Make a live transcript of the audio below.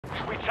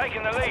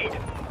taken the lead.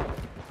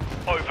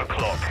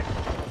 Overclock.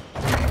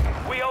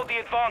 We hold the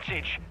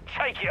advantage.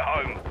 Take it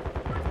home.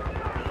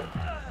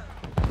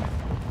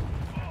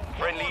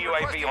 Friendly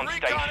UAV on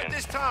Recon at station.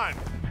 this time.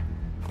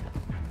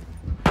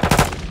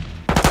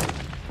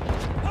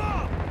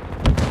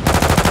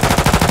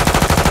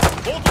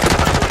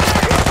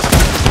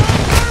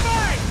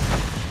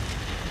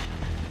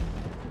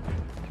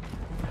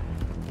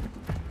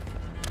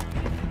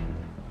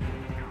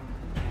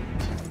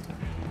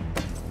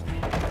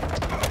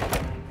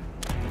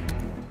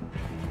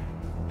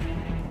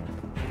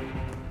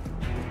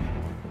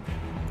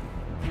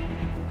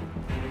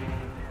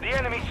 The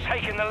enemy's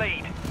taken the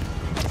lead.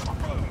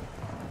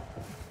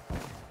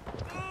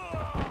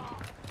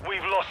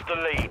 We've lost the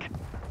lead.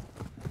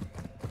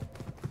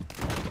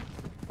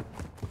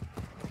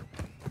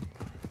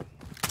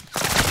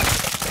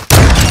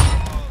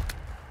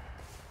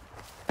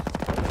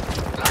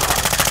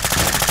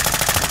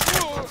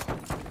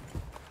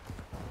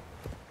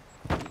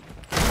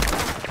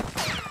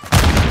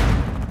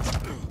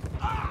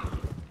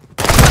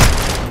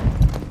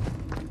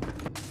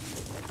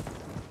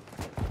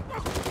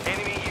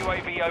 Enemy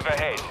UAV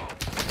overhead.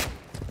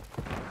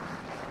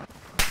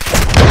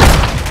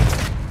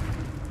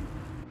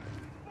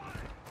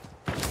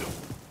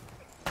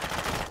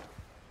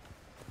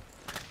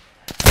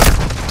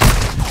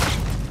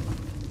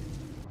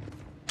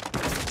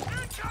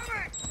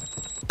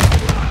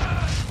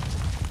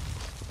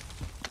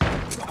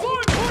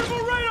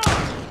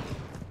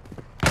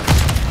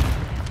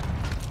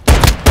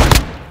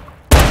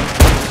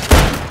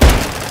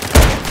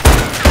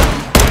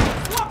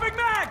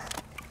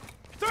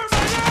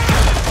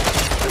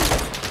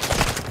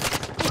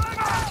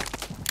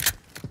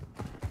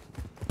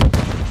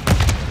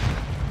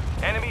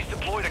 Enemies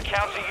deployed a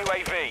counter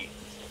UAV.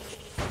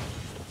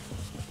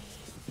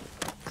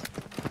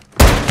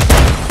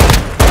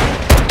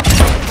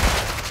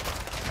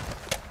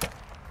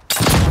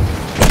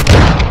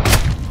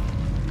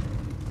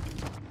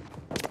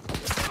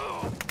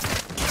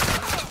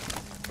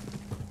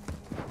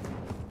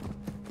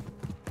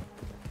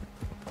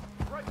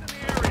 Right in the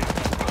area.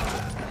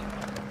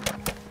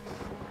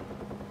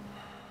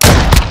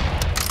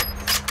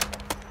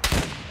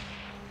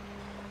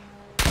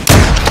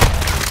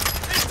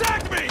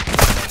 Attack me!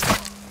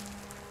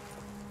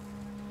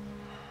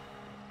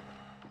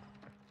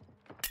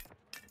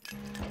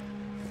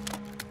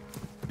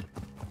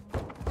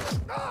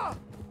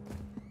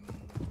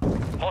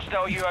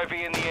 Hostile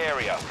UAV in the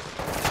area.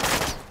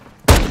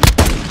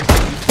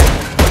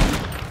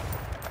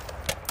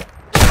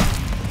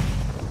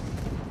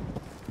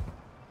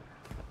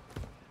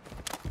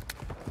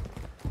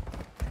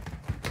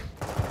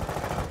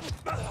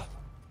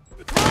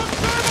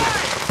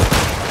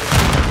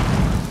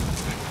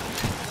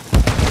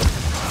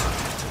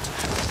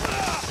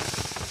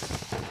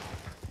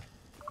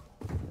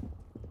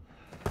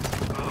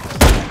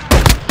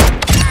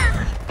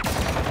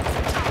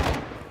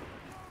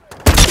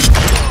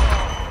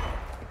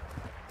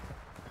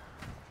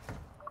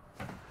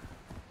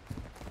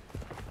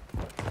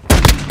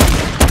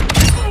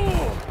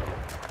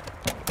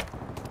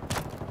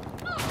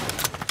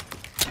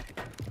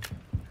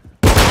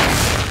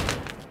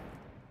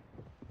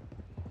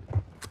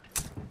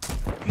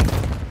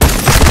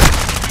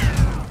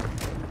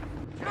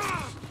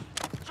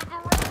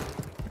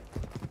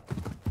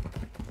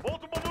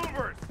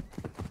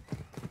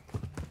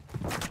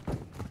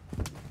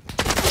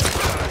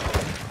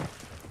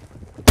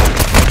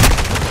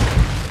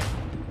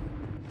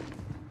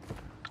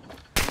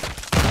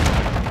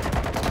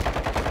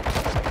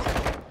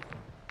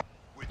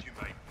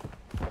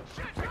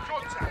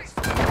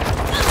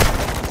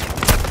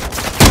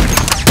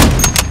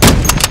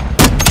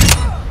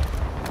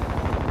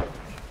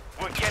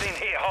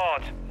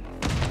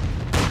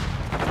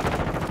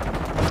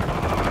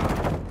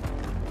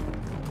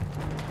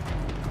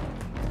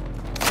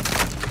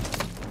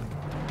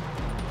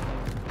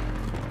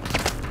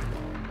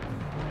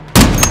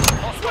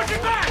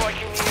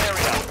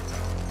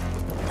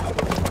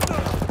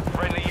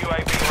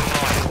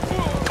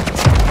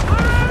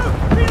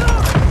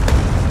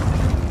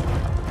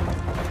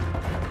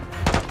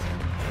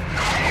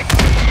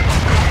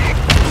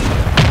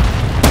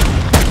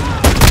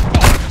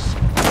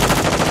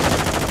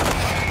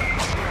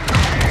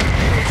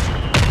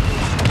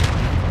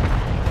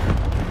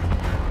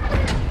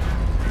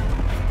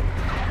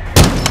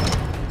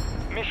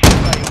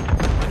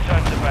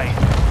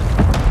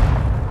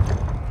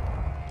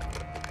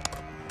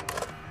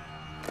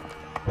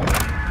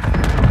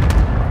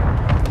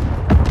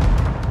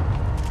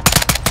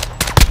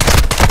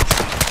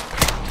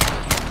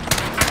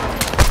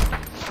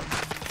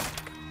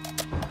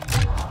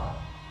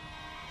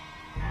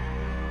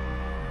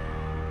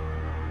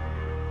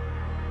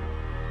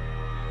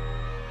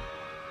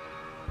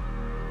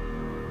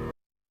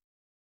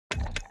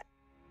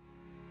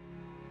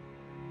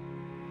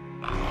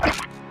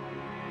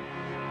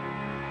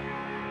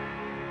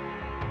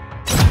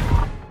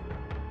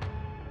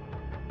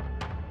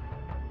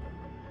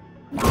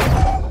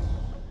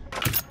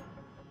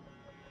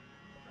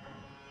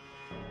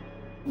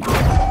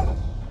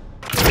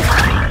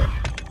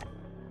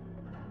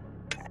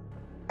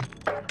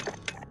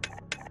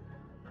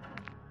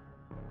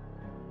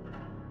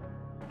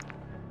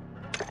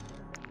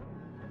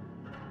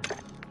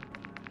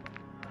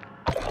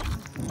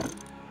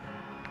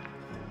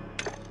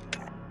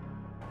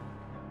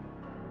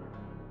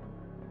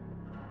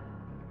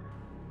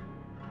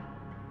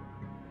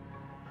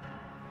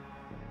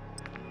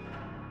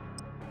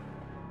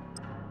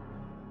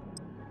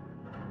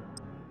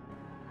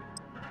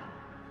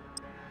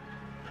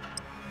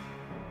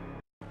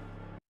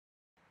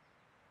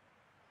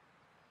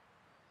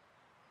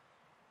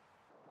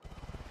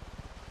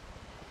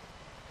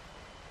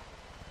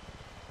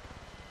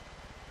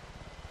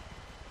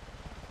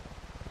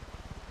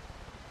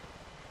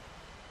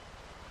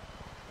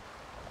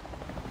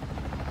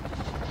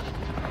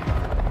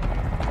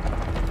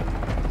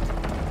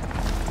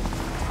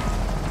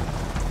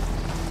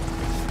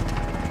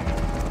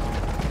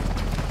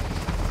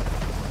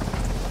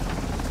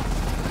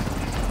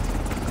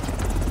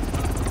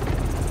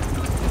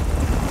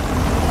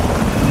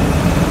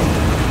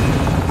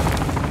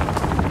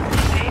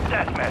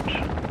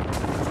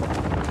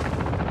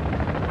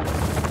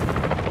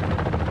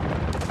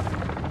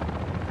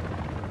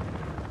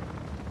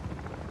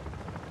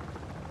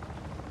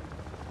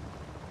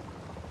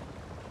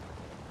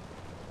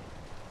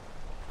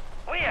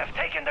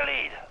 Taking the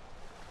lead.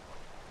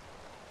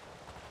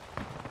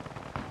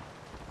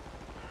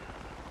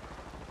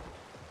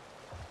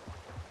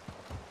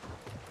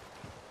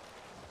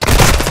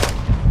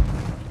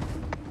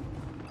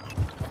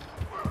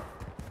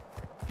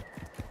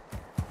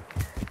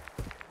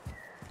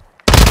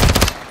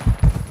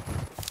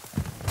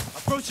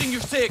 Approaching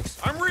your six.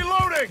 I'm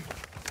reloading.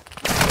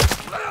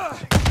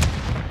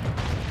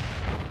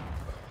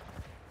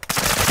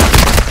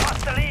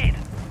 Lost the lead.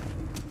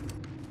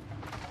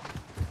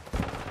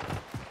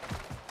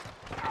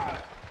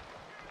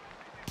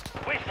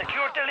 We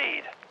secured the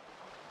lead.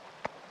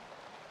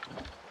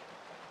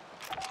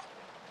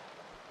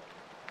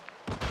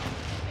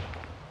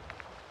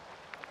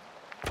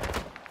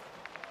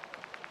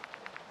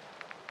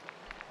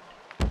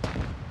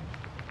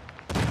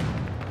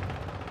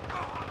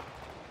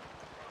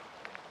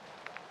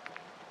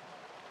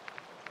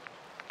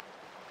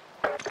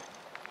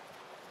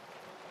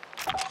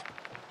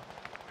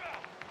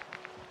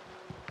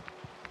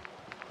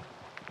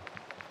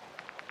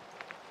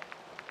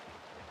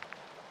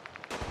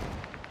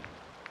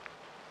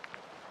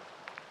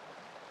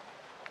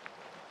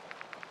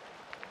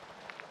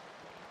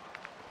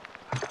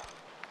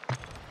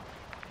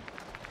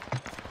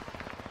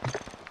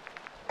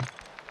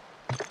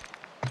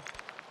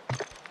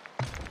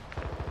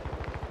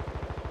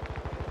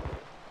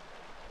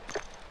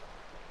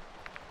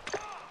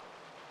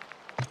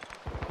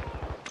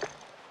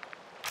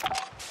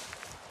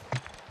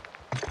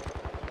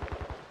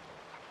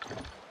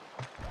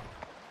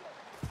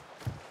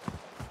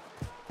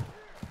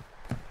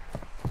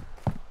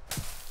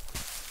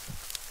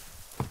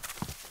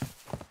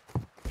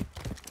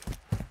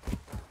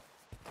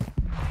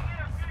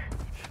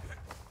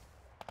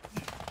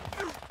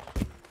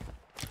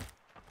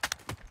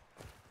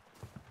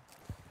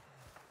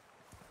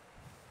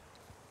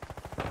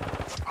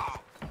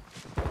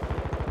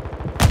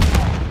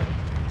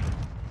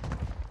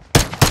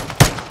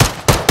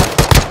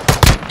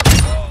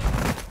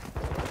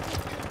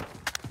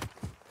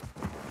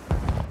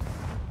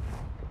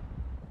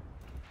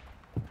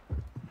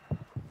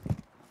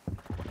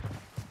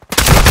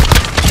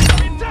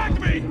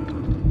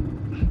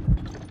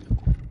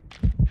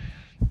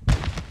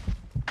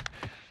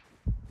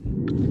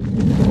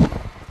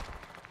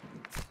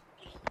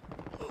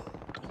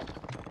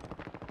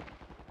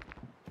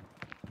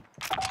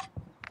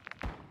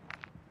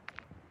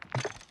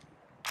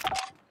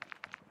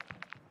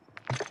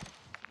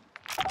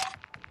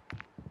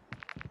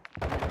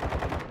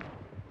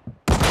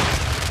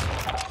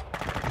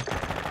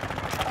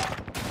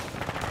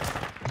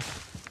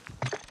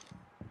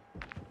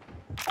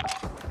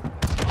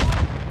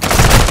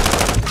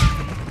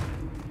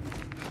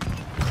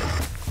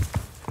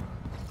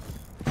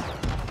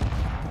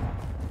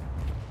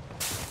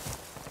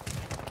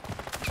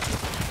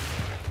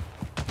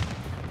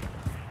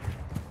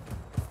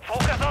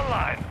 Focus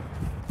online.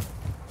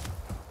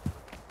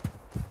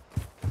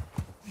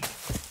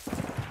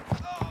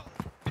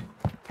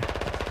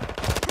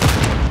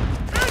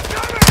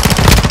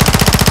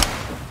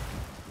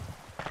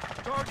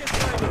 Target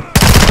sighted.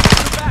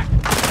 Back.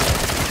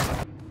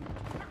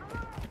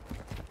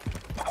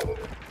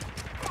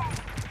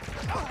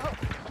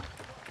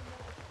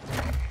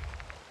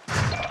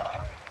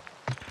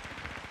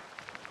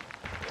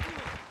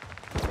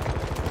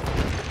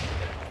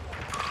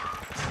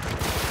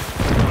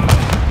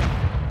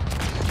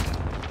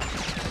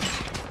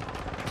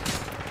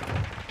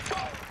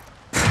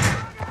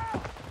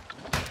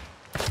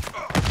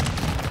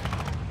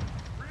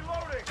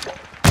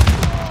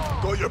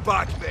 Got your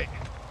back, mate.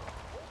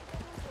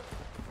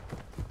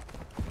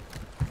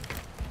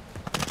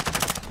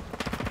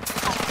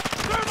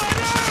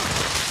 Thermite out!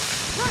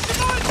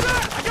 Recognize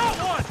that! I got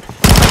one!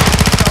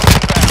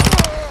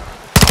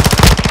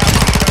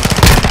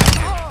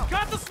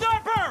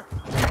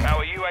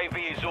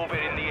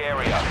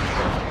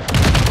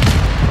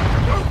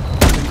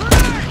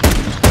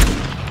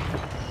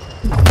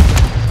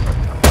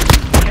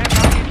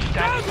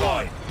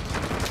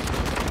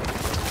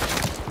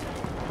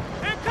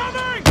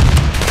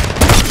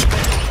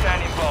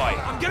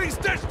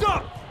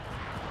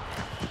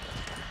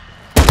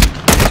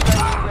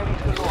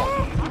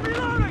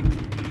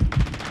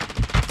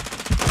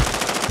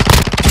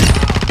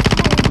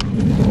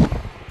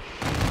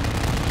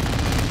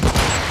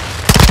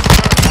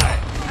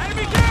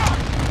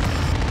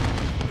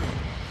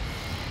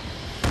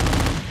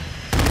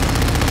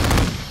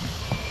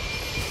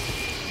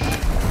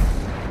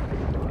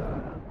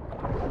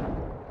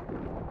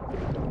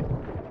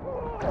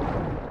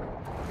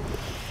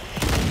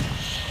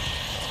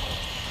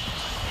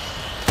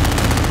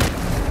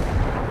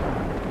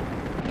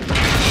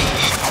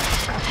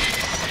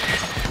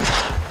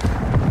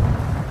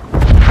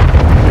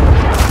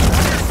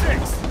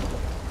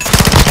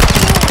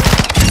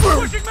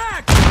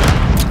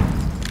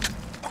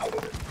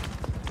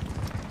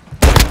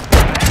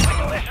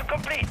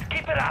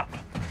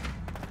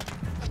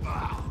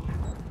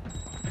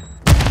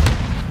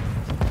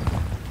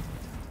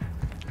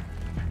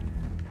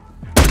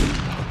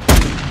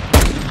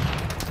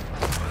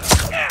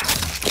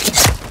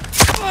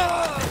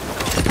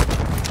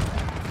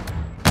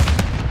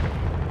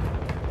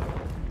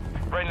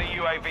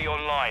 UAV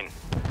online.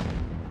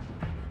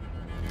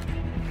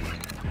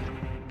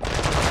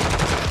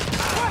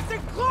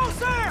 Requesting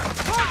close air!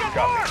 Target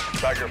marked! Copy.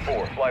 Tiger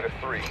 4, flight of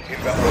 3.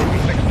 Inbound road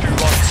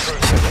 6-2 launch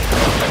cruise missile.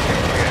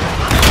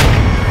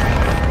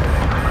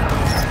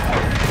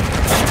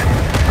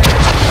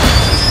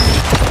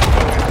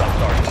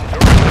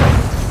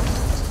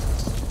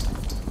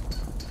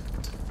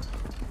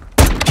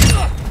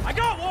 I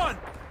got one!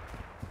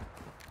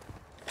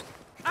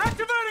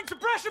 Activating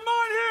suppression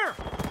mine here!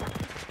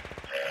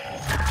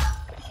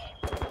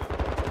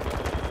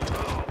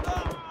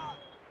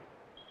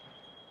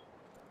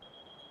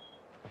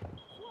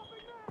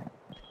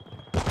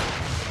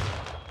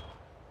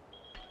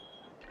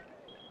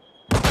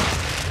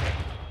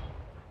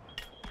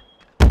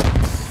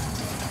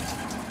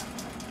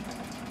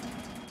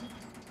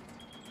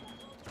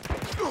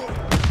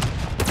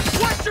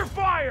 Watch your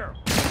fire!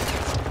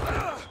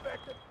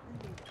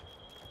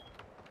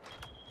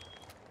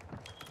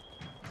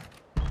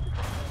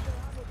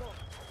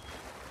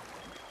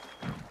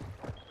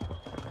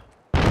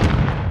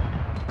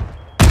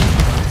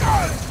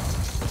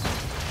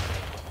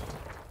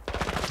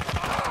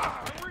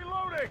 I'm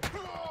reloading!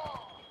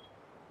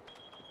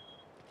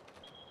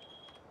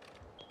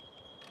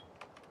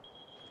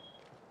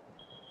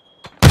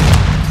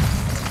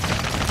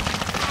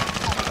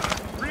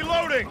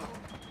 Reloading!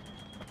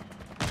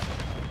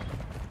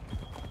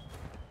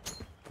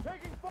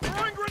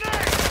 Throwing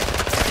grenade!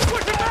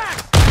 Push it back!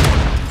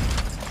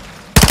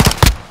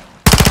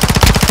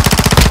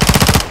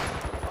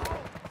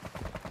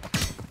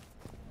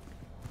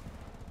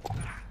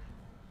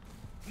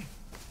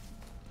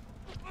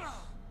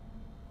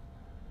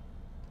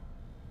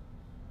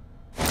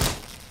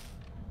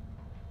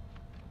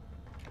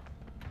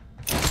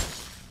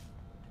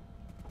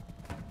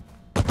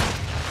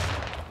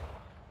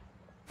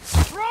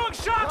 Throwing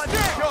shots there!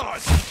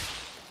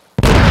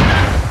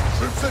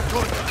 Troops in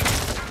contact.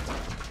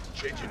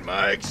 Changing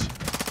mags.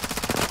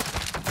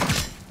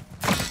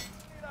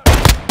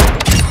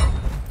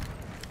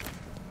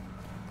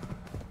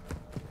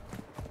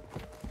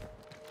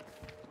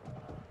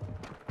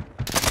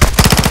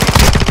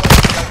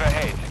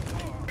 Overhead.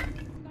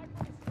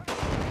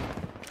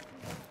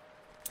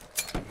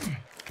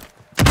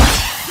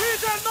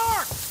 He's at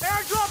mark!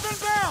 Airdrop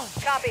inbound!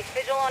 Copy.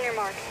 Vigil on your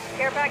mark.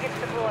 Care package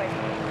deployed.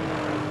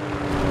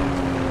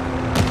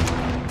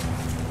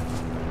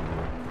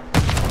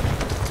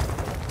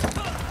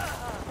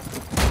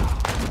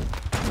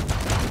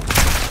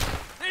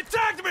 It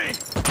tagged me!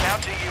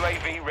 Counter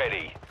UAV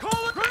ready.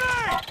 Call a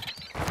grenade!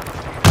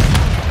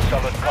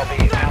 Solid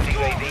copy. Counter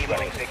UAV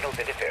running signals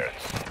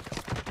interference.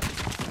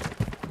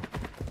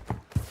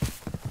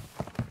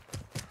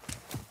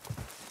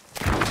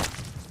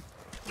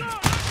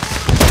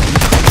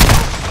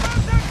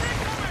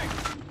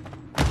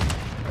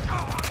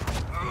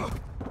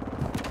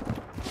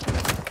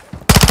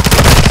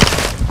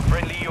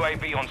 Friendly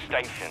UAV on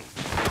station.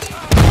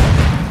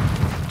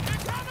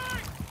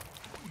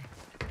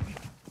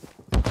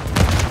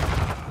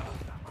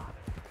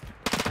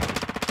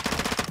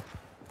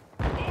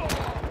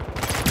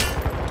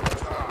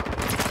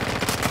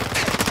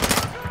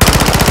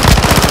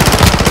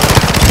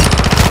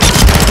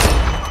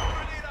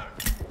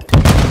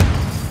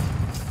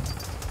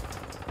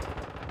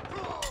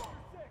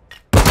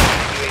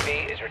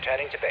 UAV is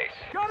returning to base.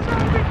 Got an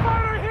enemy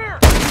fighter here!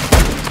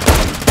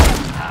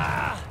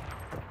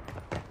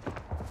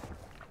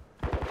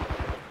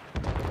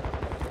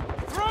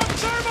 Throwing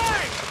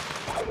thermite!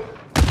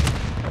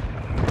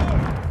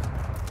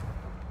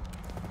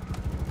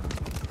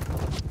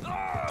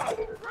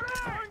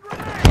 Grenade!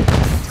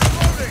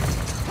 Reloading!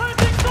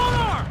 Planting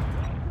sonar!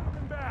 Could've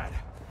been bad.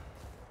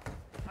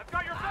 I've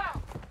got your back!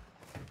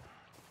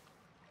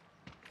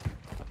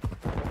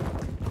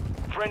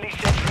 Friendly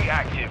sentry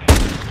active.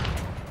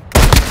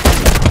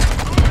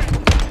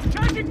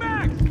 Changing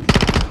mags!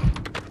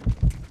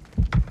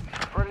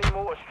 Friendly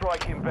mortar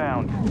strike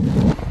inbound.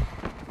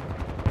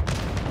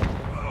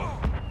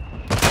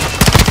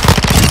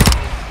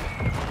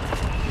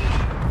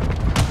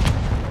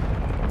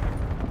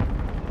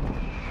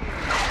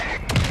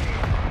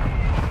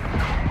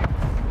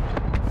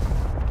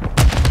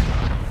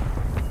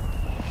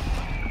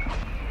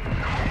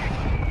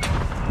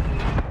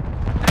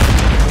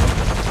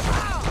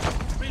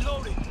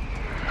 Reloading!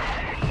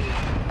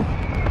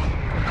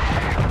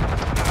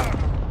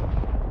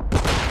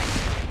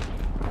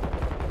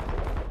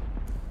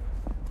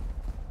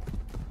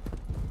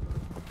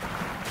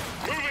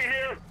 Moving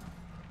here.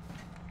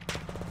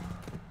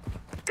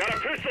 Got a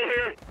pistol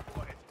here.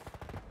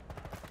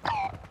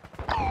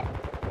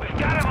 We've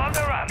got him on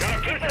the run. Got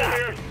a pistol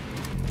here.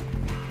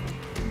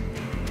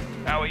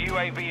 Our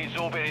UAV is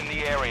orbiting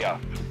the area.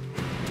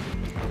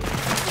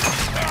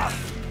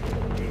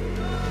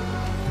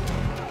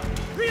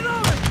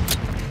 Reloading!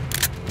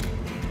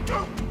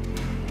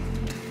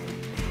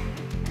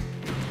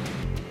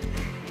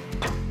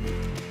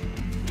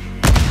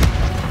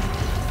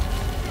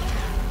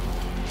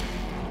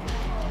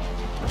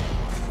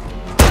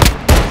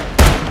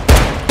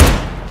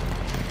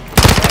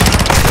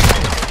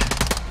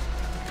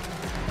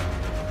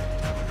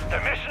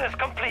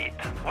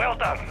 Great. Well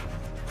done.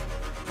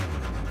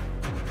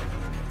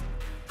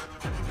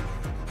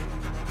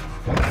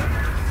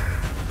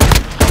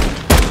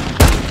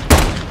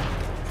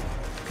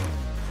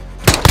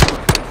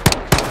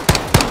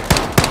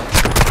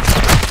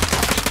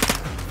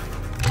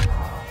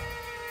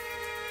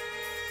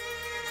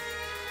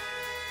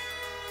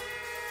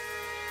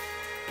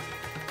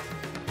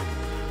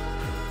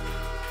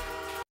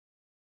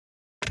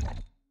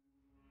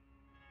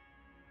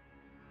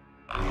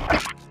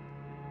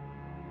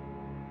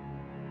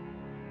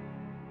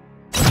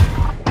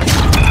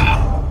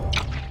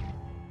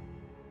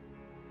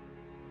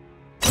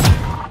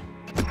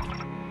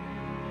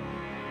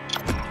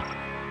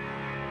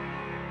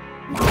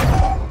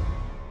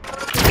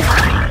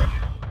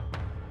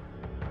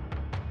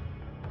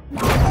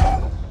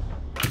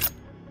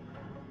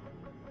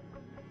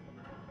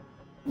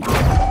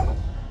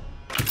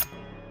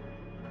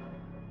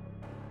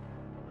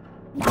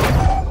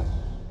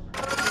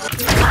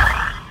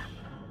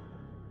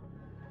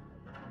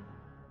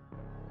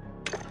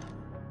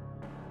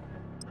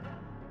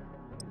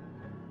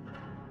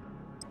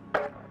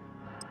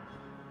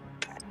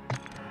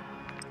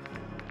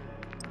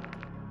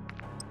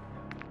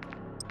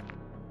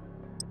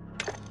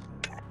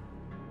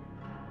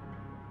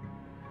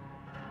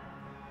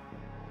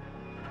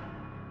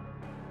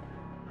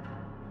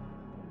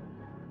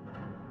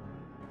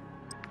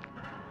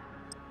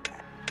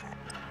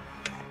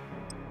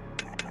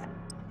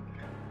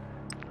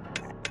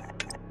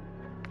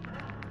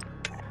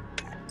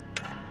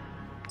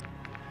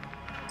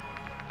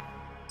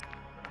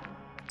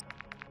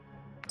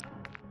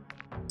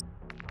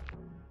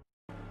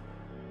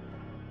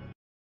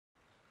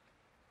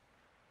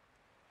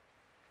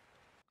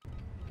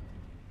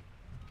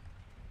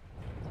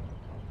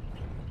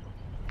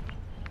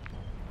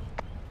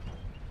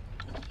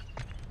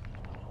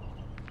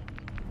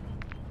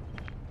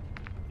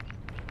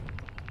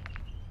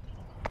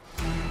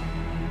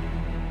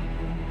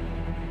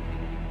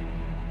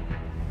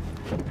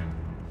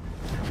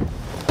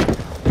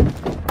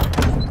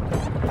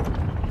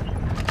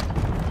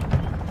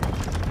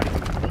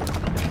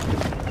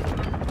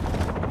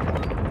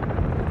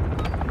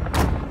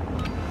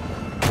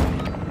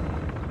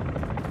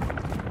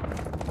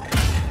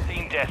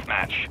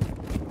 Deathmatch.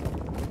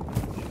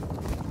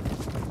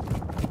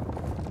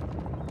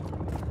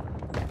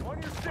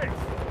 On your six.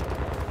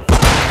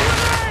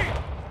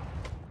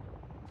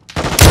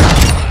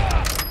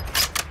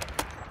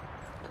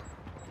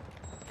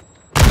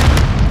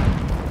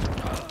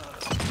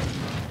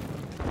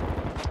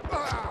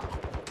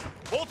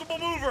 Multiple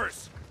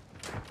movers!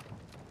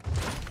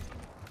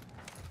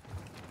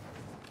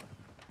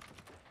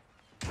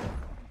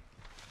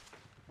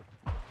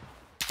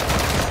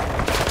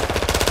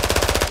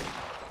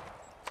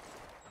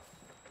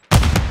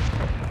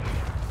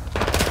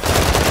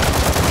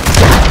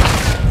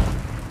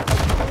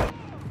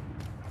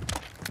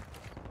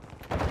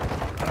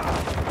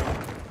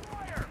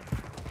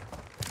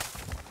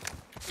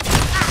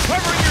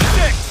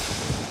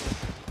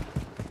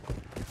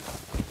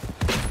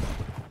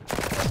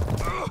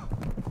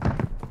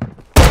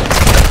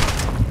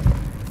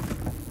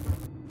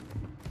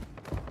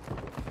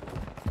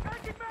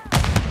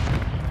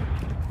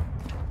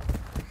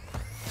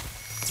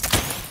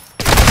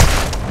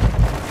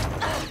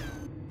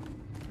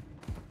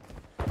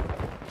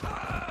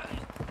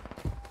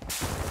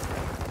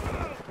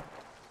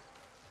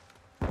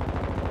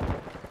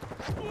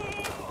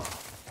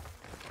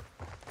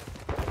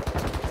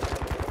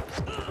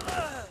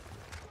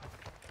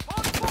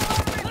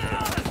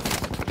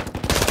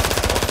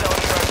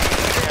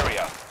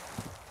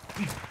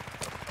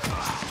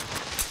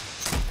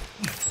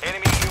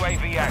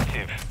 UAV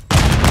active.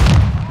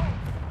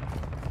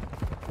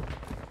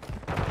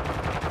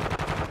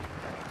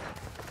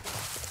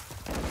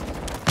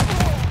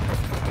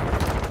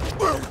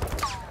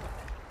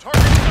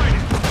 Target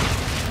sighted!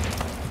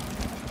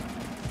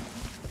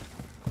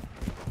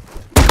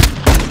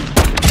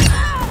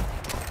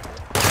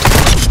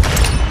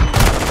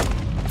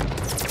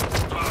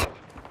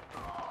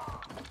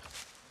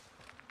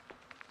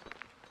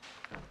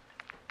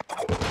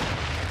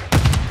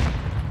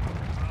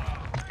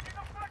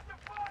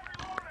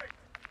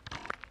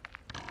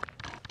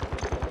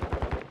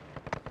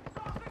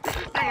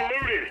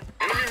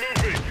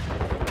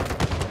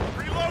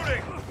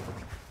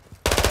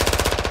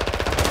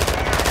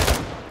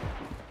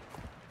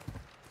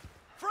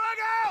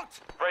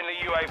 Friendly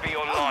UAV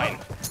online.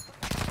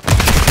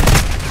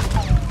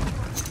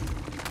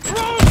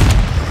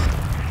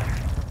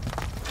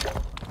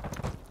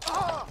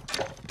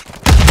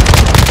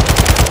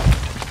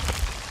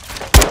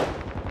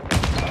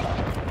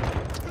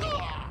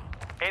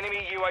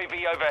 Enemy UAV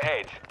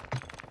overhead.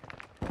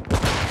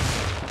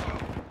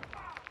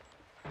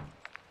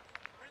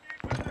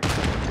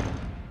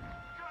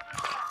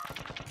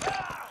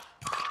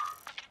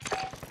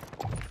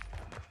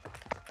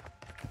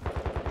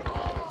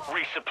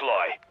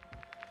 Resupply.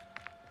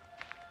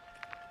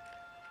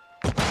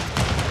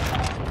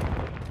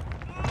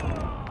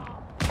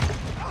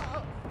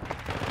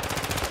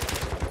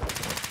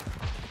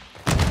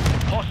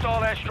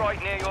 Hostile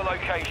airstrike near your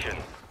location.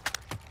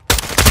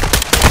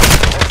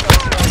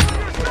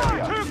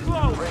 Too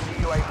close! Friendly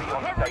UAV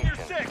on Covering your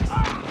station. six!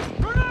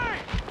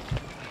 Grenade!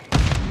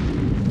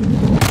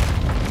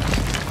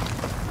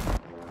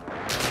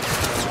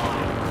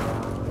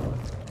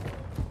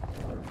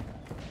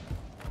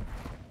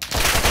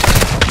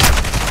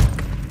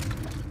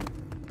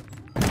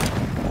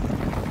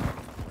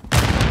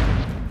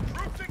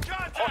 Troops in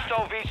contact!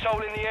 Hostile VTOL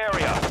in the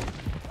area.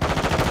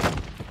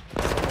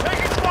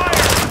 Taking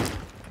fire!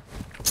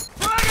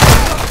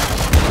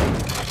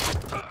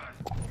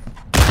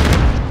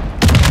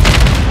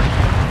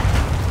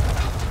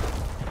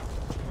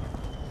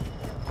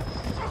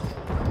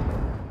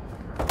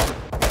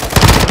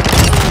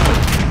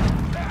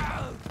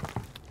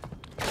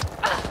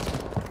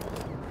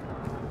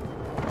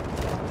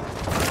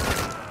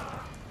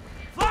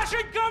 Flash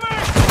incoming!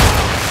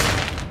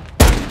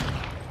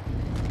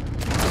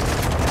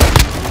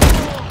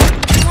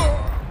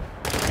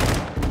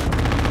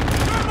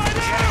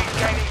 Enemy's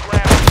gaining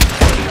ground.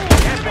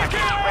 Care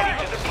package ready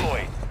to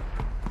deploy.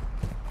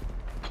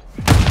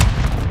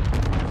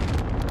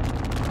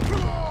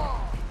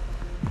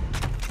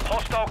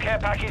 Hostile care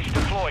package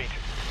deployed.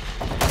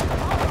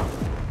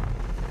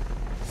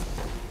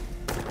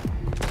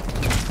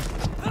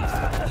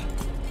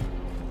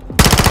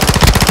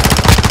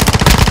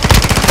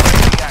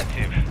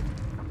 Active.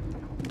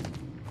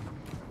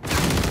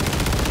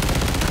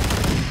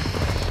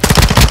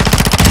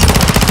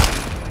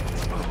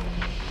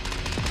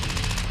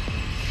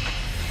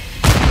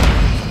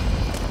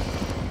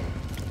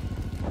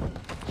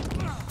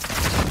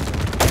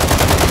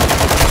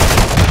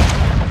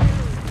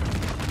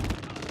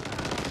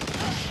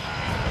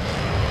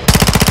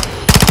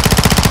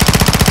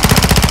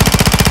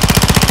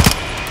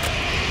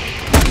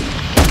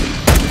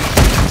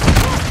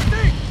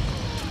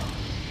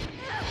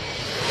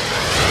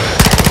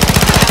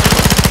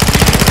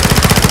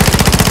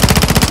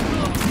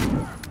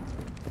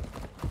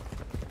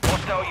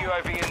 Hostile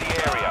UAV in the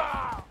area.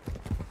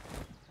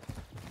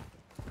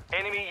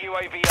 Enemy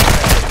UAV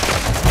overhead.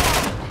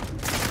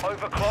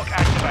 Overclock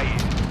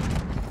activated.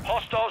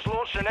 Hostiles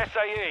launched an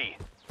SAE.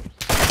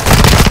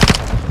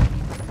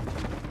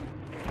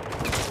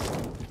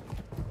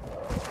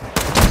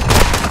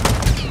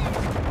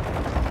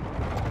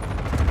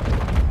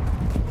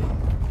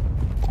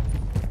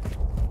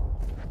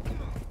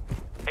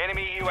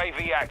 Enemy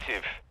UAV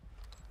active.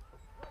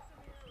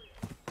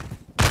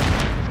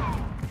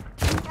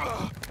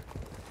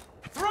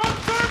 Throwing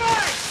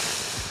thermite!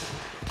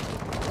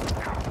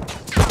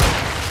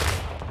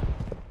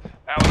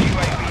 Our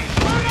UAV is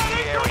in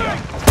the area.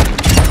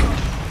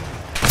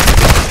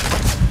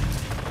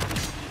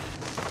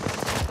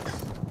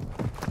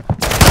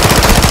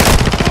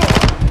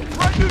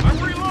 I'm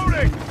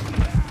reloading!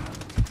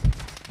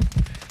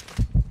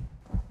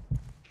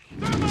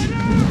 Thermite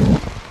out!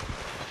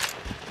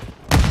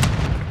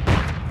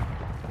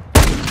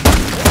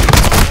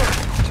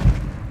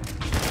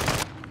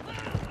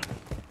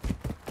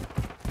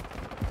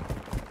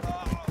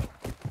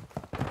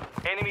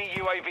 Enemy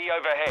UAV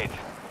overhead.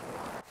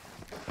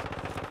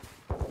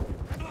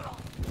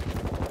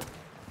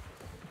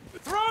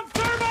 Throwing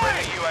Friendly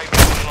thermite! UAV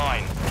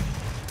online.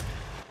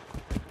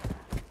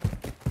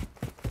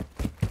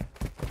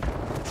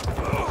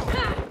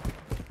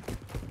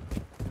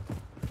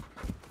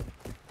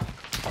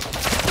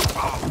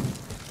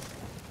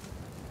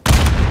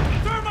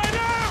 Thermite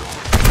out!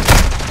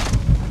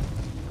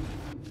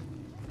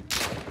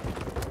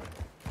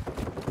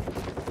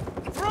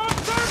 Throwing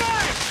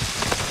thermite!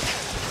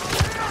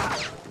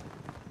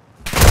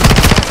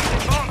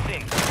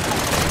 Advancing.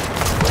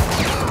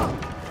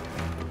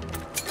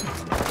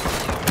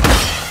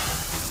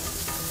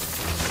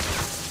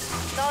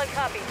 Solid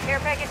copy. Care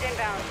package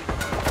inbound.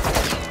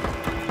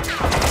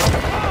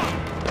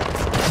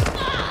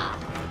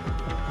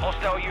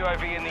 Hostile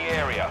UAV in the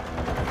area.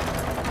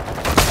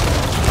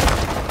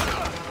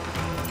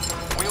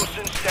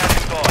 Wilson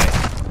standing by.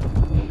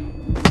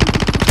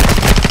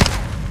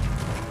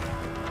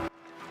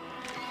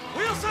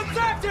 Wilson's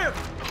active!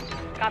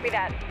 Copy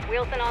that.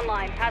 Wilson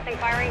online. Passing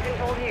firing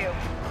control to you.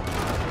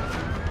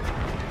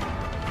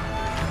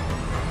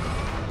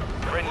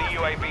 Friendly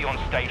UAV on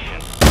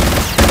station.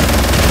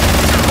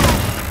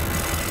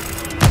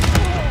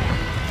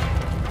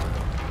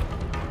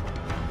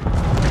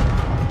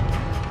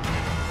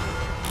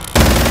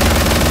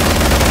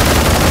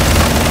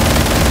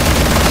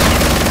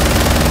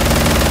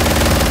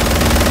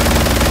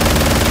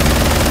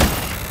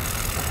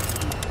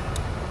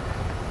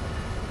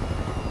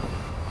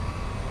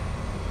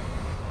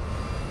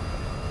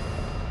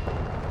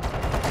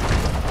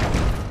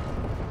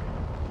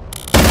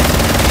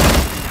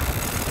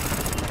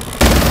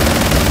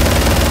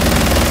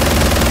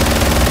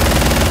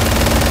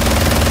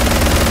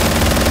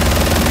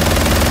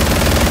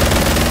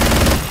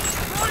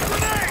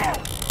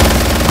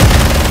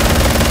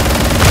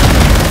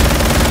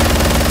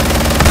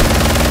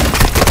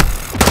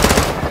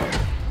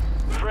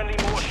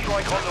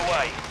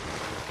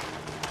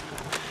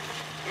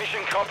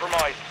 Mission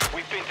compromised.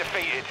 We've been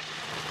defeated.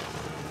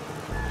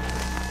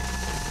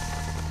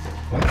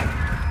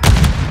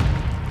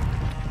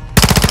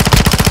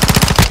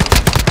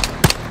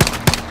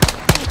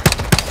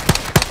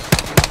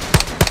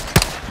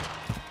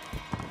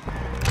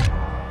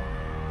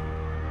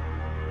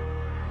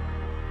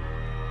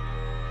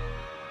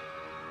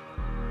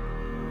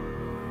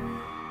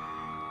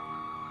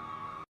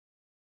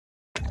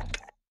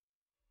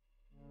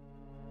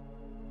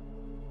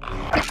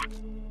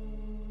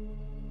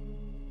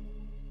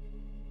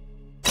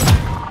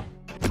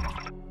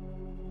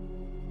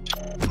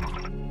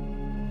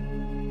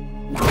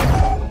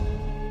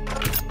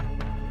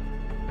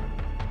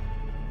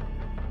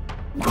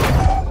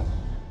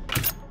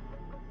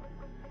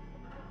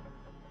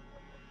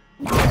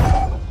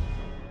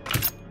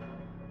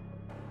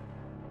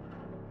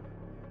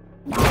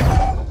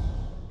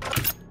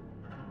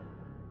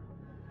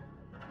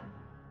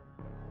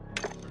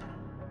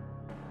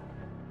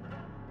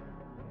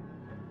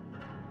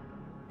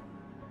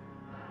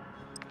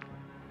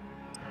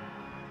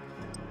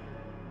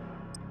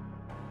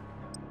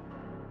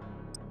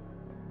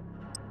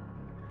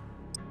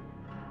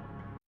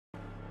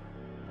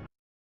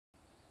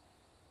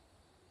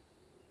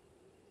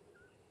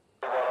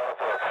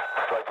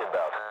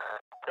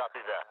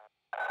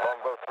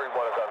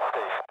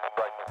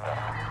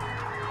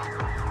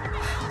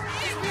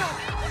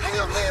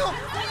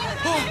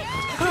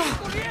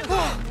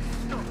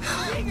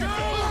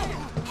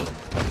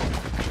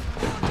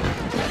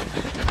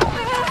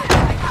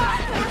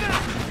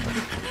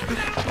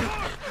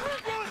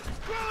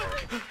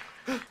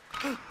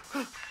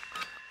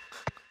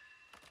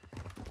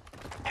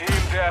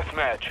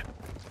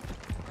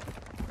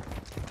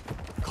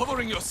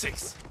 your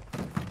six.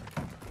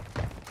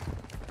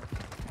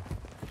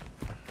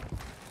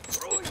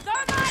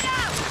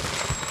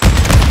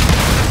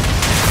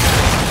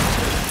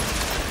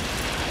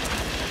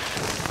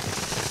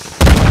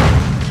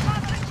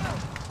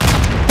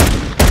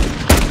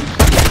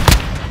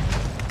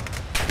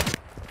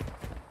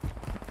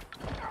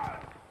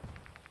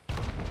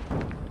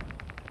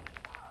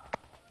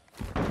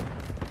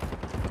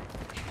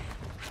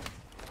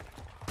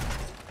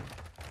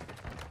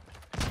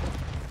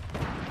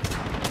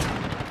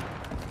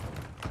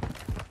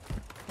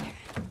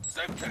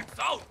 Semtex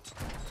out!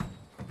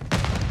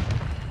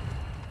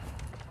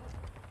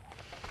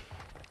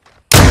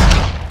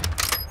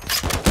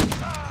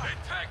 They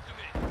tagged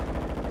me!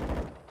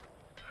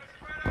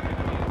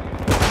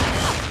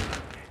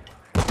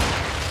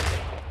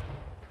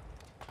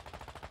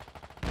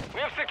 We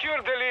have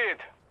secured the lead.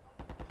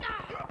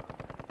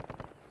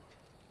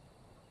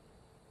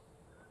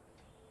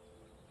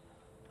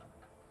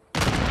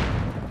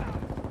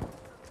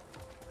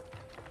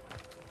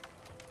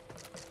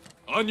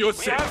 On your We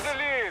six! have the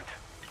lead.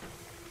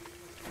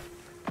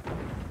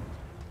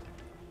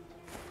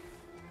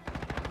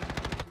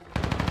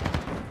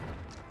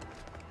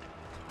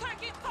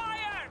 Taking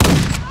fire!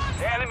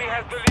 The enemy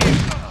has the lead.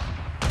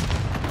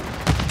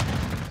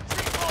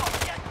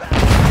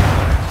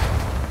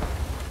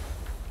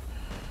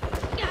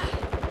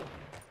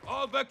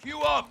 I'll back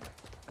you up!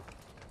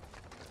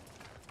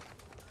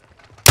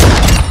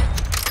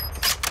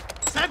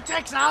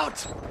 Semtex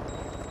out!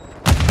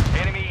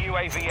 Enemy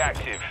UAV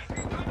active.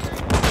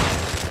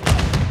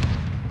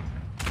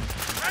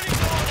 Ready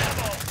for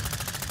ammo!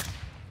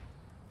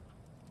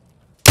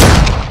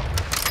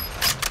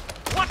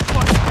 What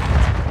was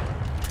that?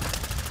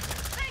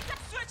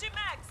 Switching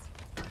mags!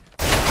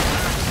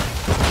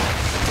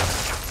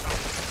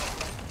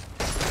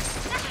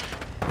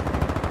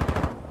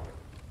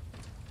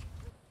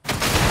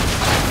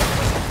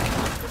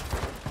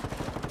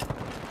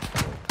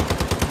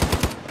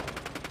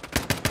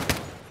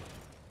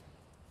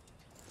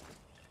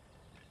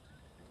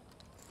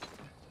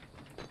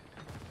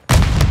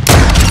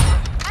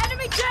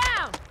 Enemy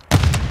down!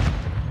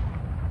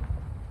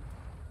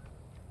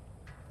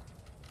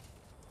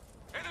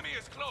 Enemy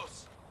is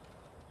close!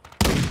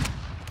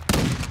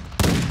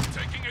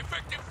 Taking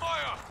effective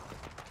fire!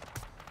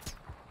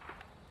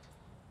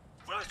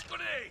 Flash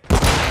grenade!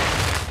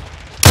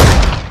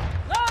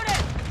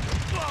 Loaded!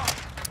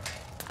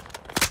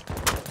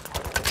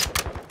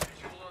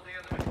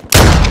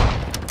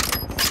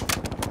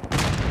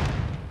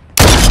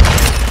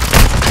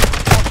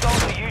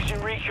 Hostiles are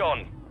using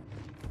recon.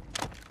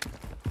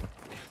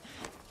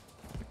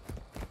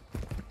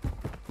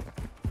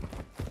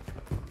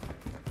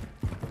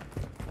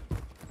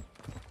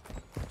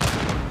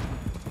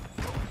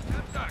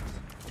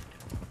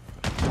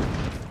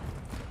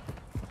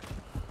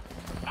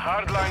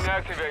 Hardline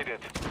activated.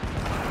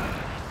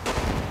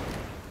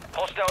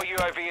 Hostile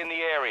UAV in the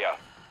area.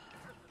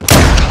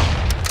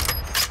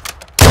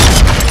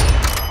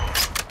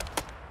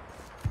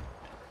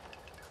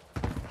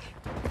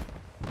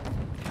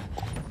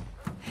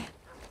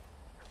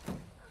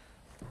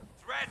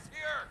 Threats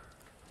here!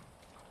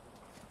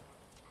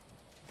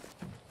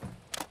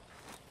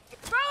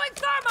 Throwing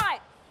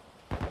thermite!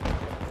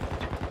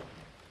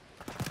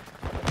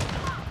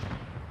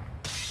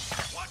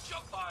 Watch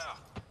your fire!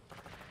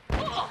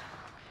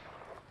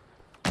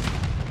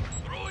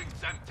 Throwing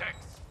Semtex!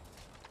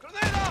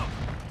 Grenade out!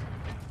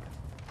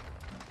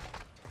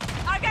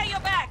 I got your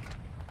back!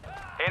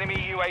 Enemy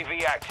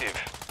UAV active.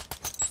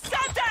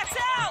 Semtex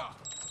out!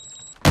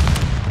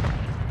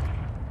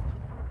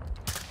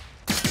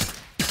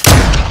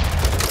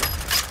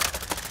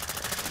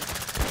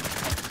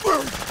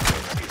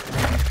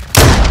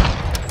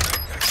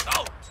 Semtex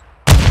out!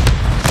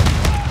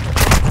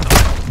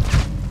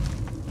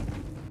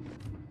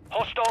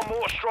 Hostile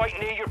mortar strike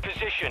near your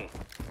position.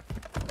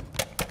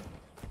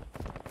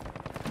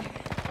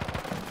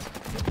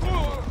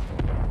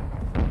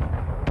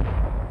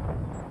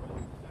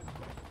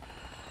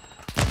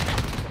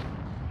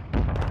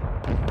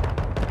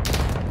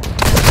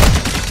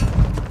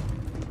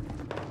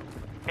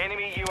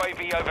 Enemy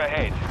UAV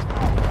overhead.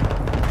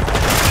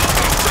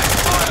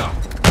 Fire!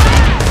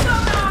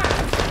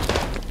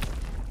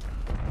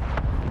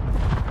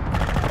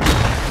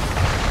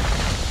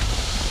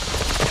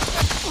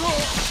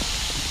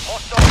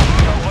 Hostile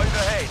helo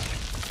overhead.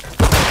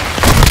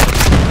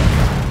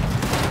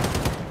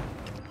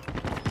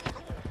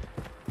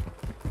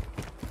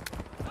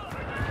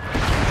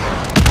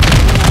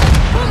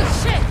 Holy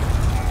shit!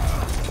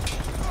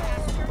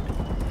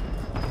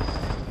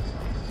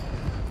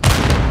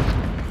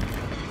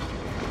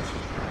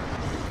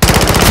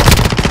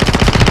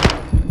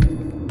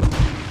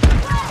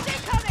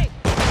 Incoming!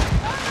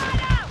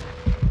 Thermite out!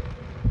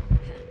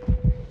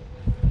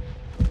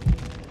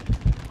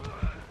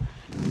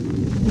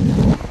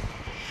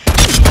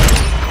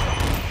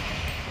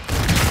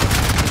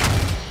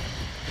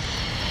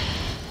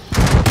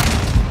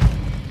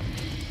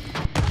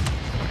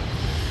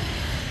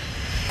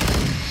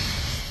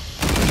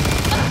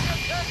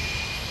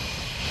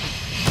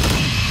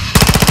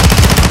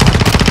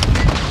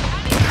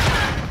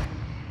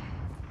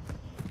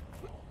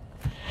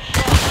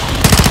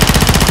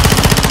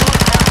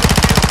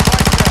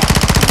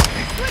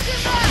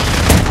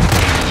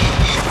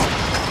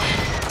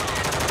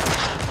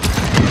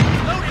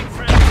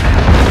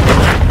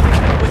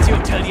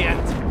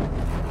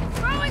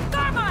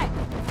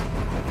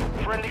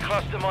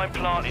 mine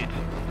planted.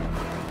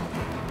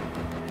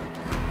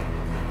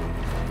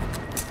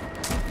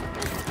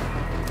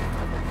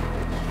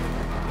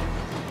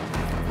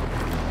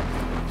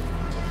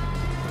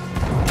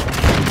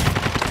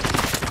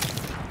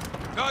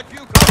 Got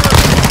you covered!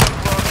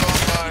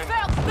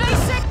 Felt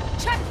basic.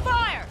 Check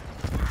fire.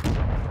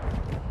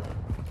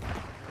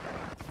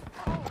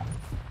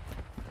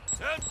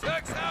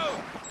 Semtex out!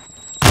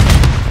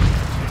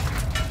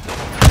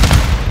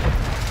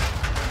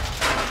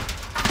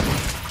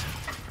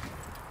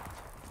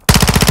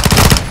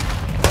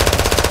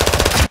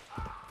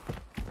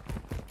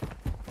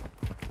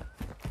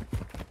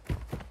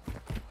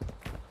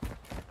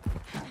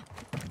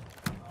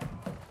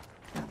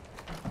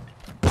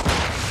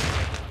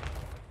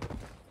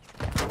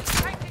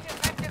 Taking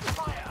effective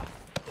fire.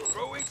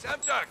 Throwing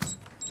Semtex!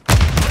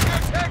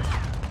 Semtex!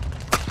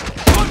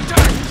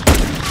 Contact!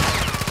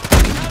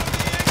 Enemy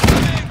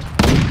incoming!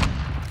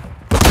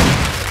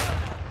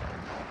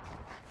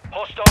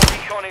 Hostile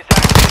recon is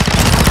active.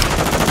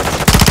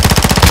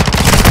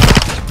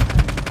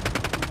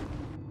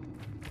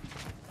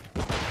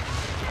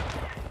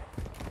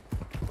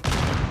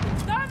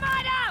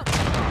 Thermite out.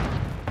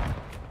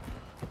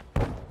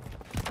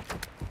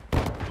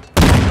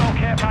 Hostile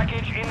care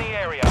package in the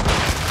area.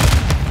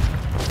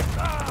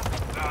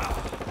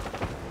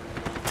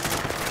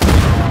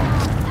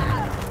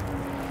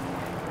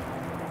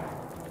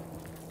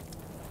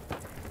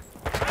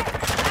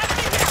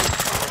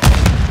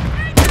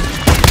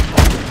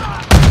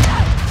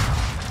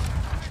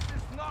 This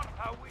is not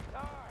how we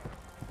die!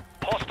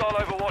 Hostile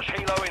Overwatch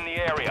helo in the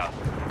area.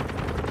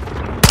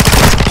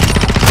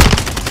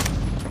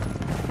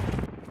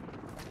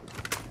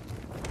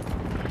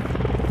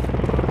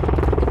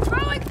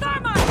 Throwing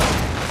thermite.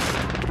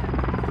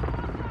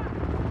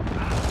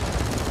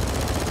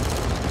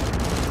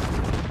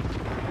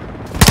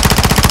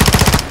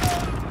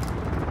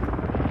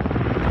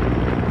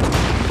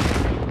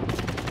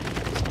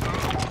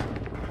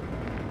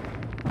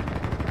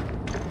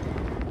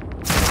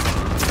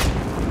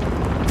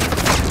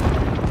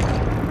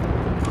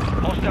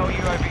 Hostile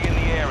UAV in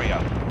the area.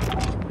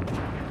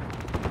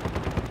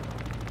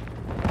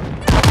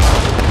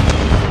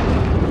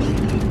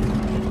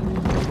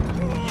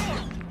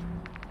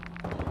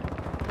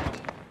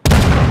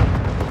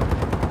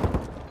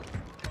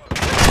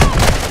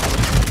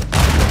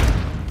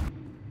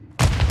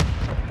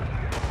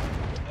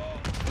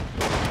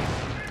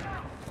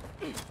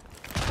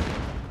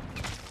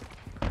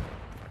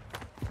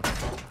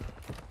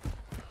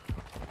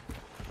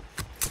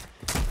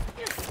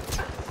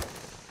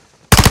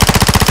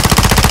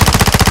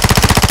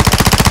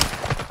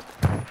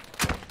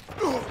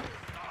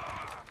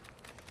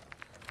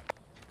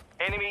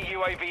 Enemy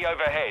UAV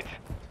overhead.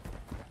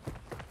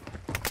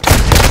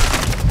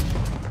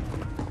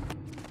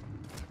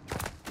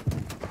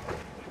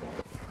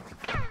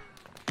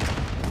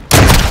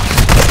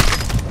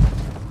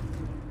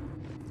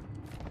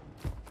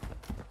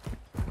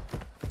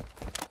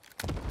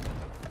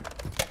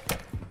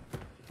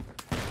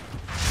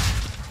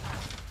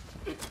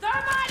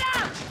 Thermite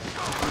out.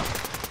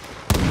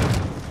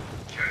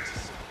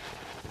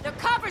 The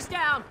cover's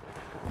down.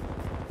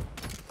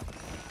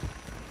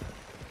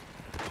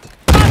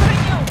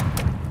 Covering you.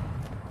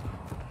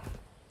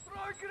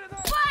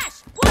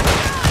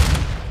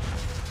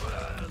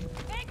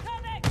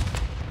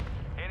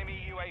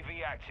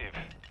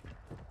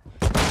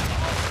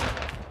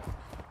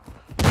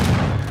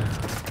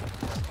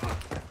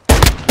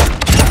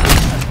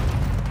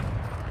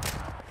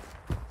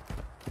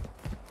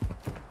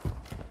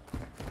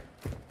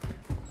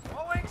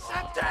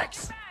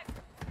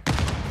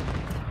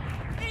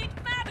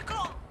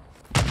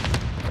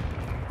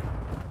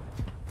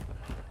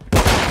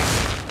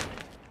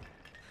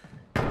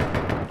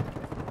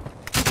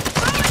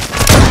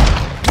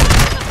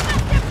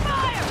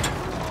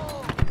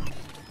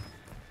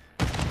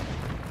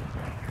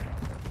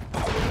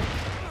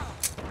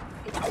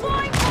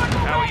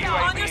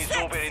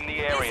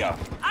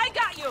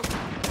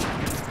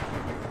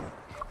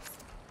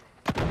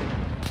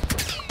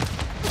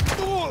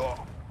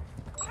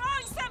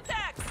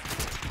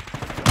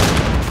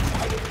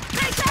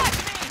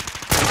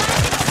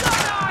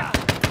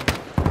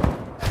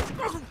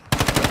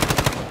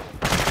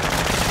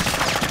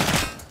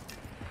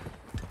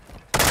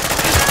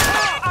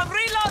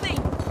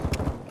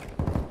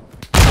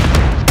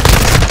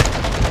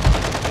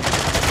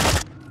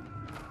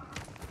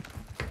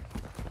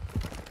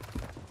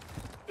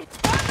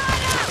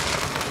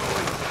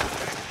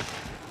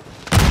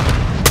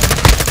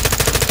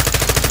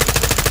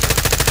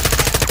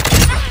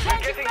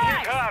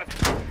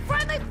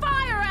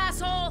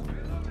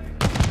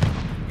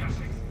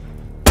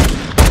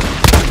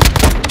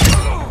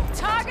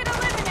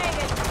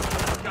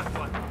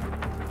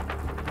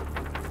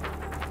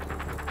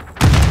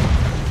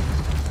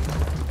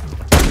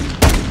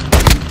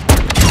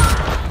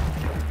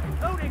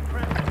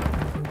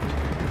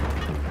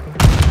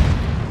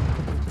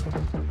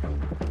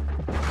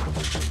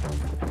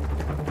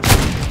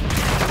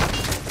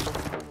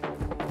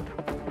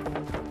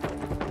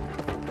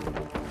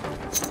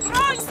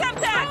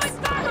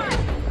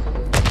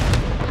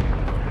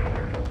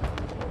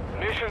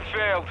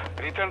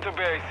 Return to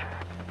base.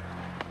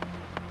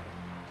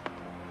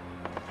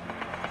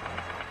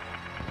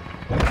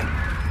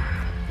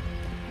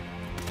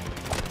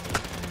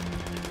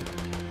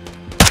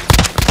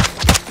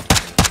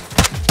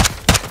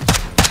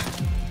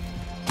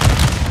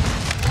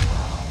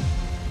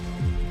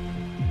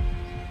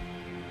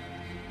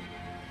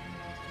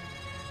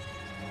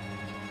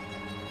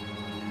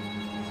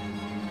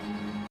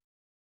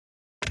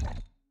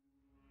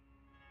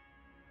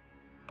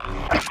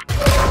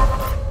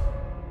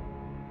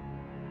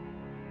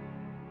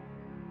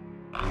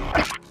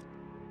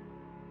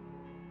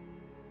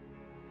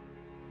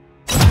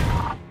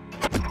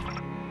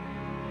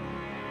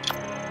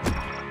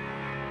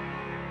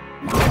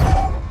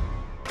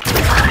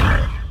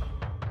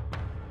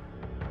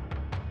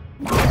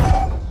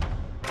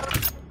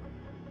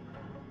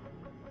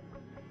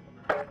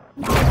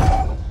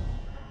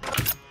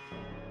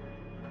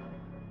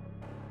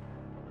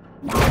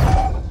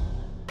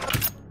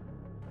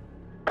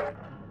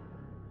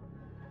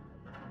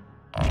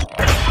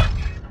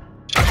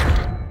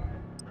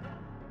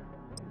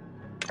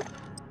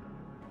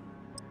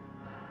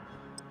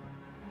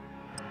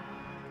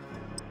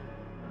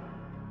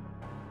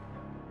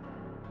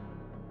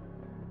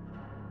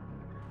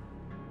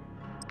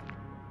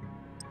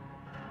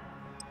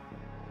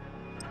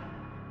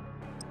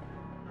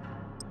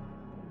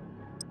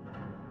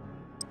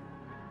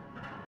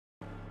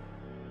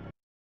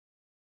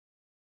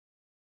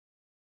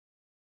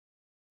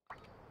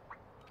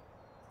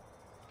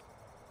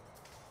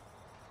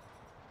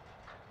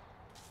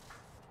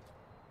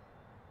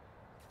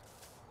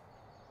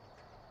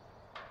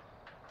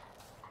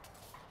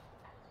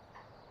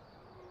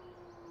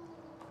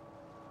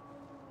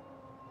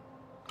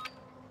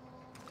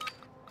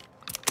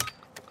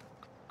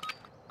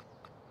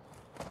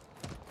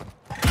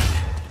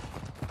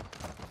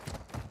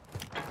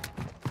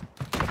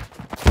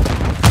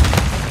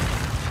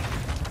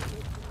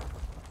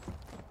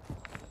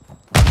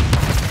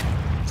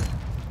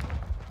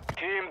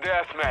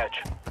 Deathmatch.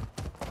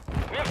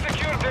 We've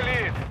secured the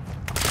lead.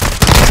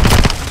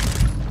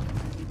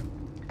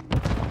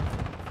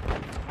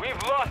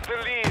 We've lost the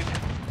lead.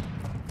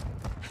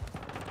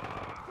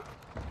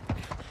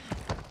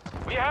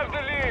 We have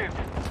the lead.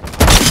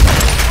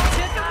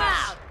 Check them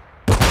out!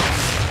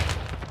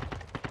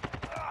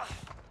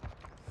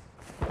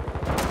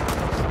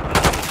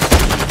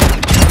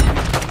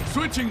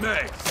 Switching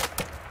mags!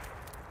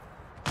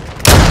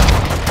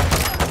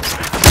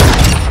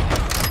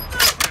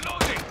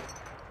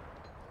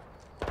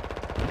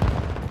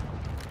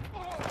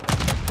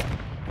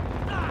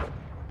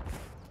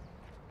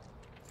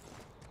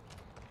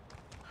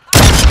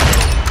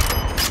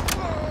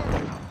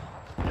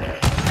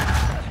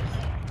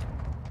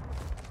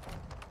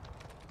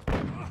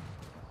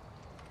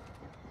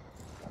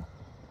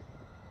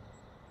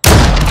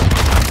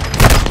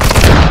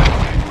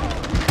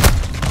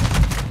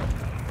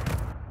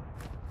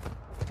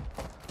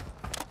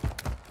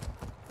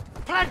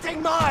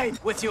 Planting mine!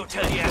 With you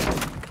till the end.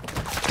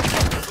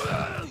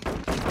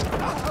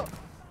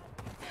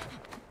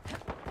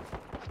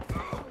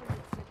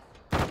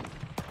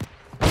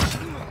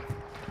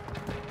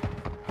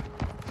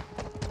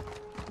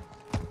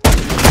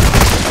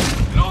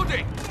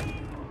 Loading!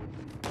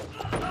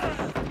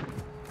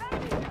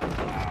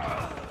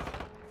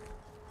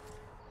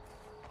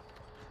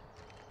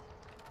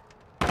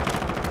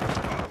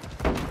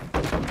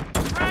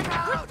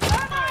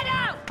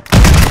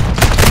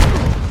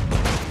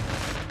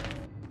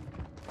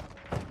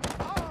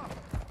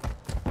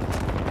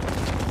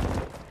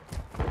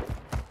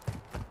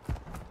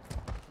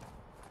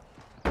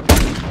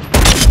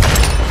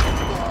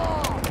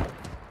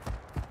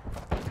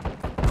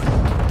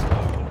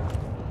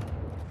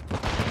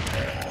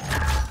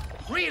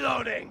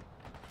 Reloading!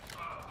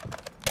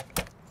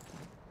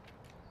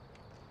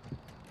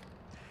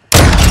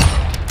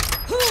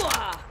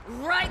 Hooah!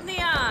 Right in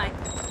the eye!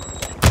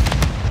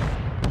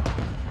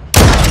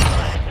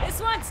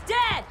 This one's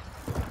dead!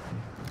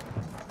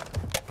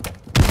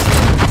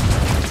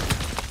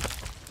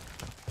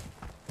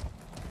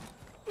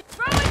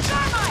 Throwing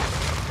thermite!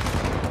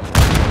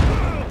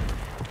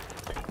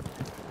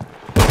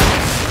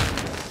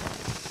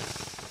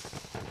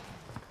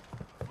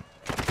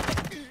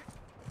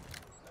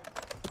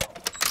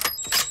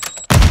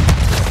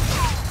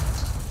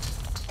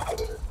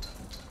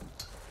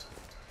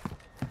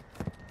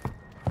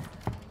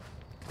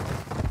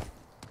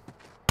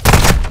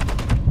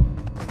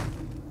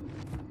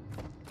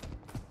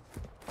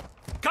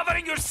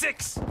 Covering your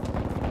six!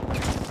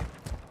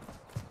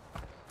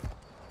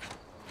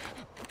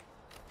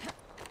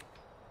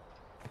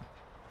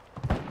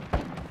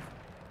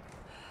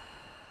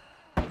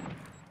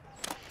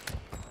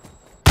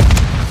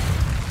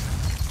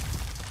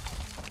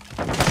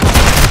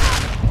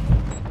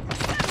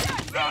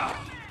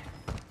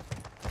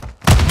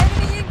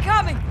 Enemy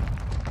incoming!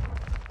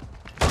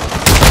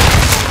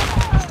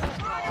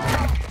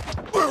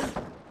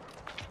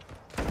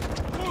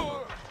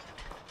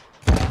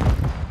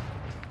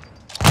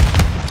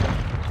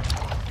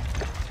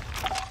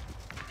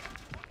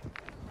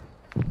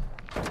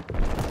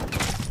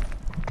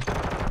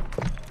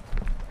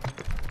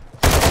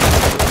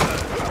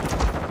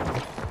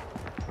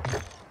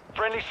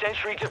 Friendly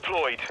sentry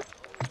deployed.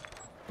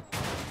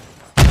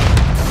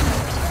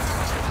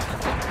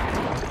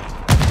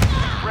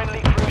 Friendly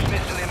cruise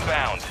missile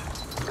inbound.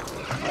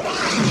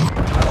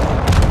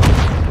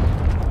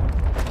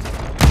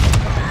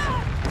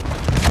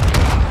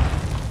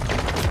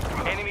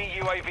 Enemy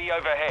UAV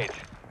overhead.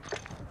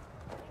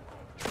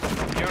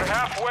 You're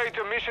halfway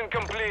to mission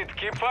complete.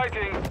 Keep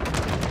fighting.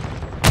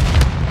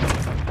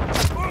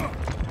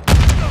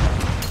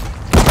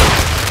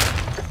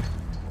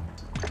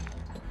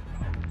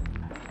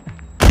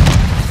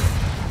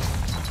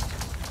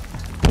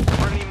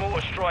 Friendly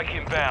mortar strike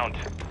inbound.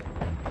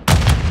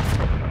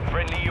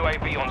 Friendly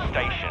UAV on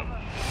station.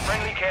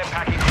 Friendly care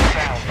package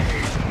inbound.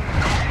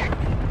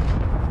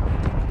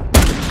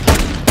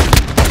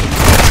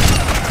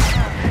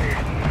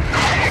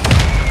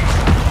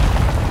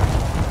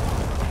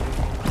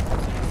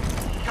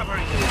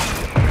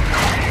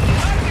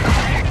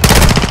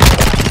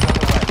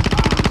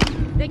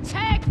 They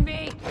tagged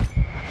me!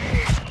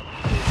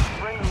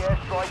 Friendly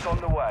airstrike on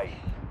the way.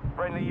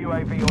 Friendly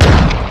UAV on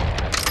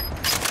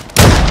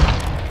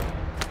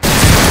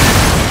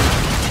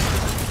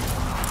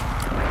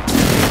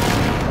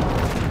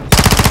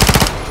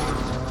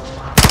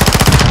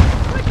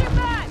Pushing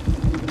back!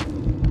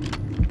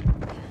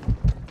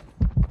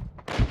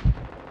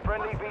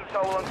 Friendly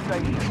VTOL on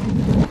station.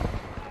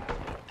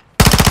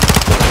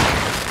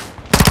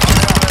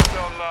 RLS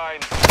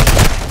online.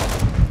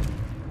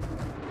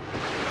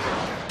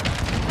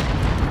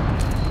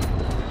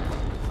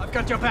 I've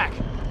got your back.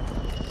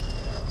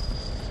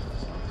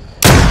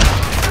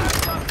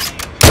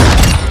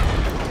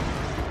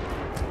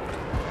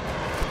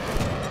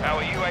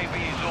 Our UAV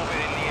is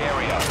orbiting the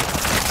area.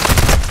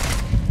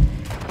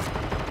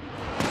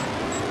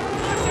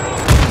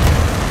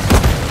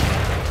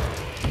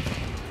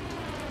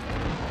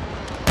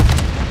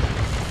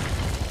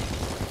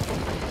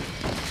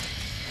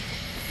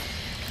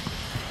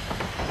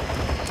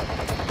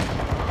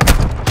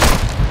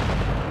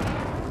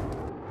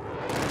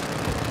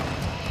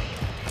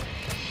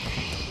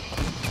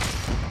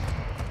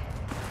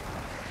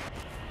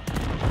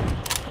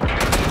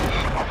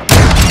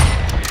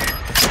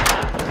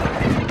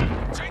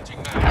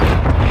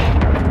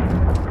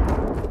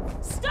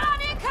 Stun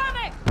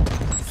incoming!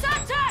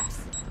 Subtext!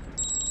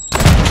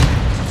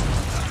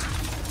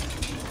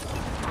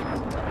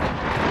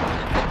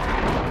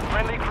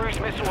 Friendly cruise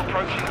missile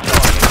approaching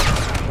target.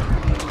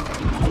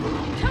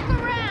 Took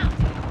around!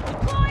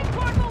 Deploying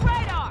portable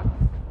radar!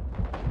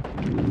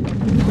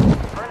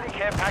 Friendly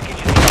care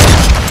package is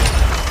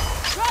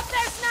Drop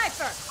their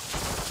sniper!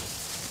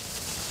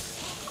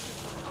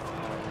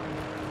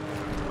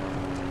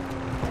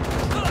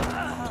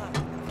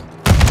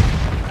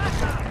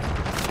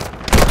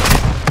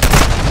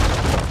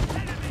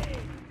 Friendly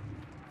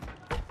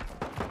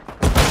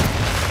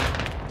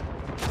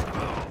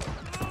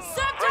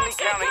Subtext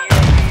counter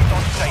incoming! UAV is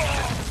on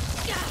station.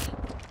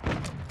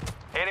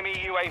 Enemy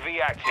UAV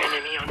active.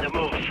 Enemy on the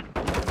move.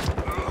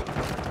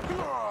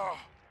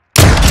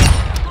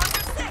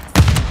 Under 6!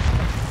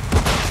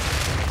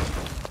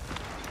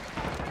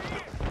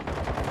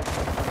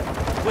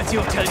 With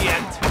you till the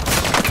end.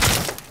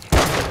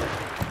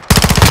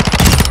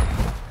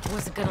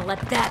 Wasn't gonna let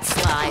that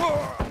slide.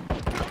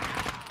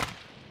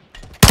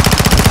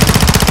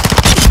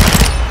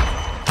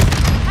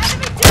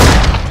 Enemy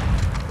down!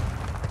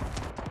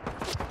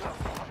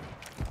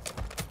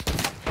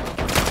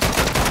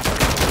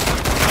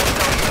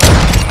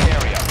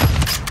 Area.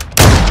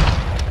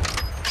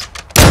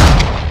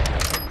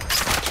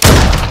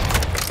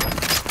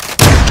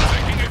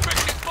 Taking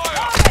effective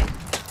fire!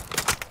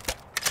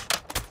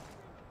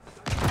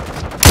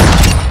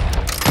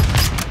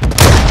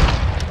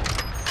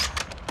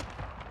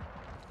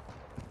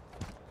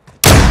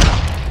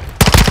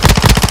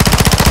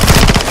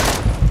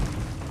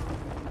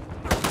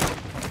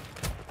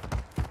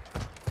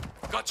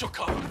 Got your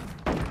cover.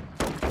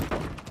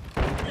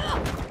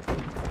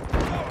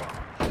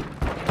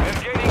 They're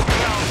gaining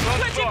ground. Don't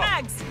Switching stop.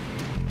 mags!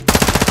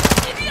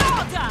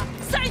 Idiota!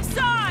 Safe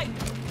side!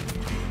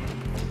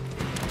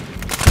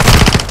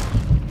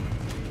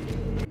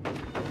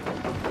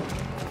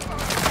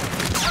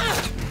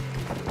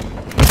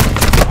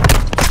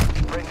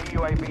 Friendly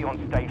UAV on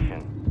station.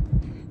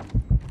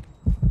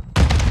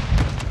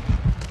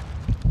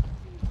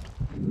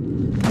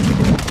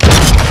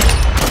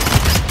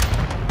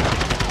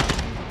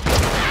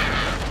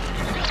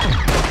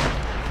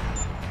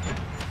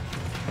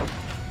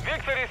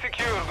 Victory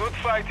secure. Good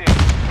fighting.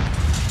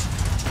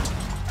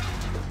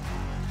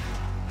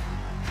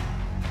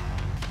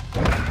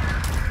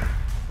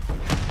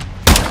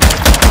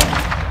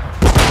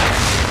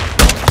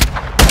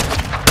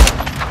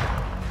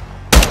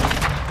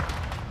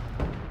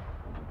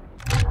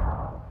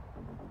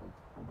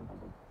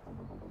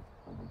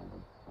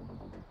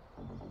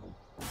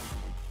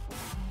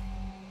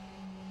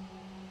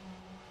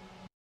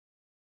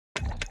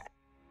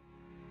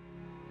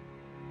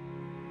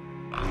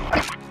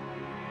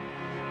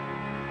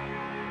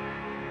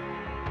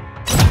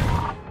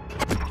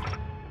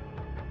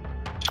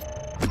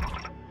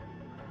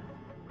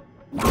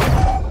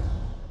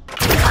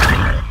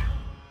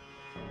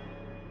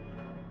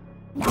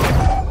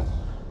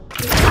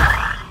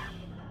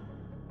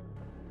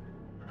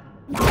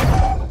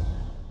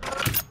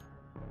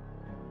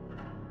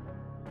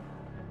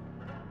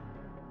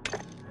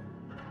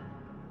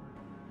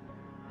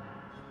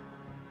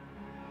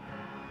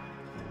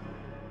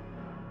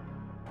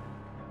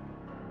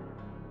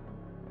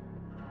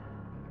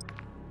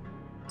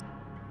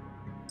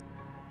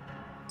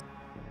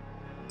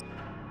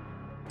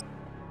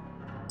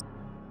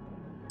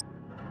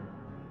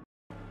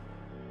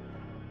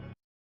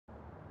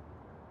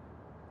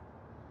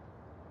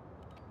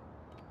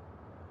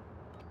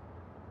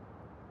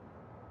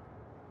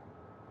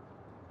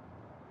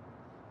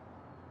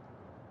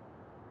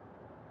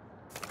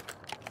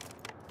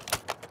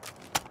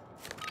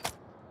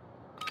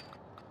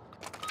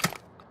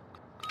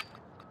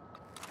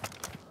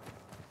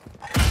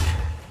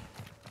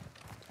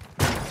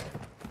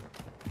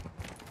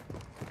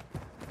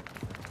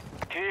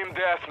 Team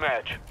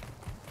deathmatch.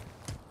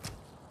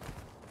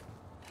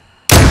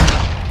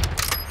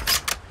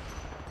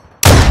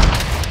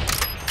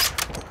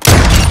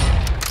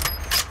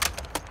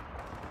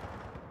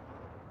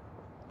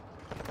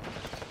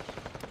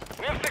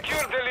 We've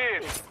secured the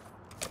lead.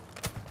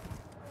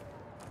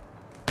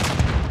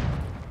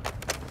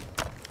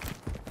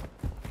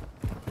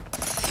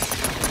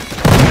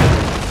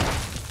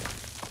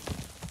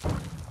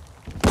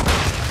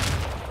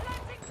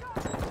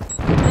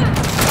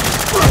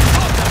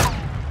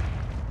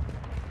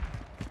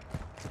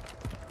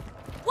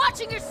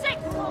 Watching your six!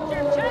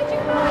 You're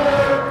changing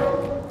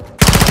mine!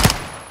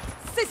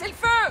 Cessez le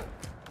feu!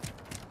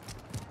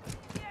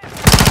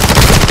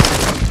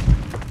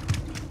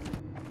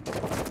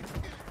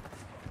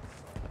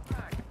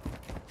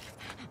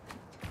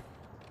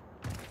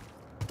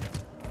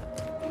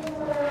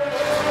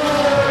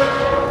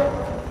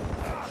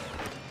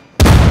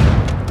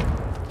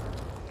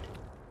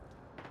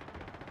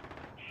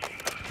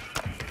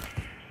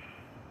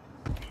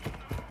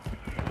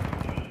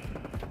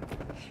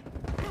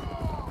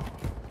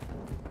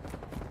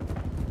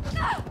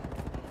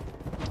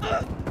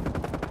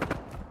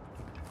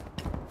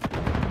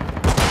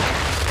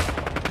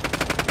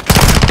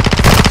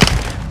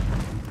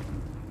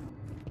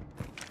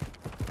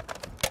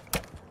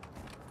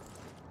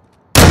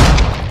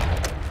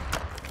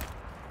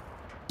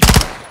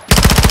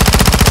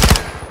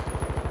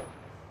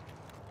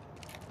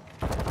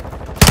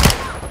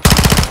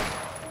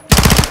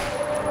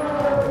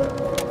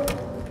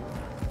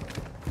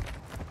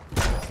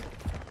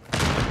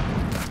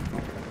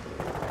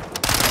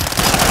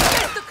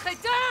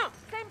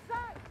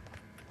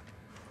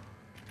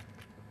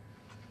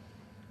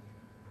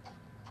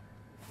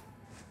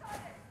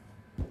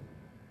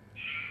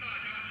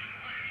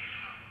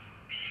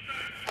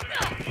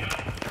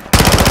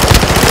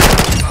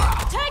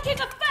 Taking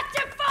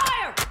effective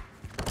fire!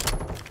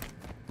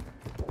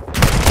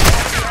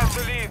 Enemy has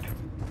the lead.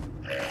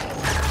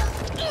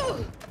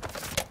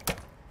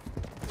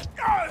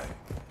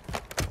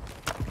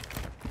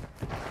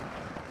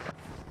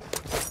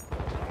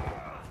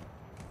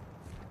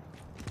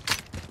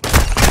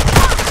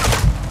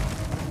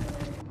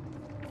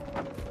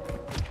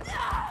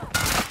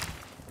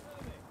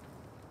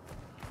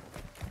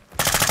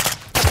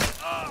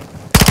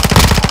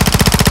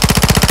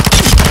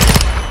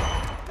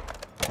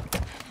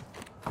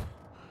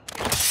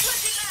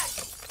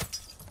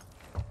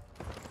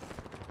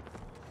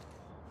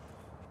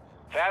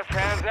 Fast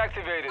hands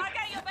activated. I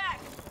got your back!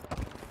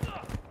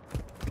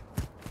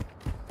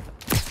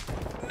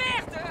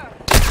 Merde!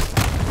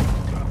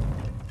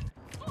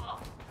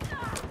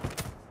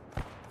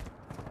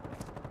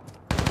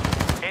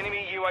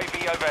 Enemy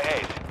UAV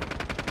overhead.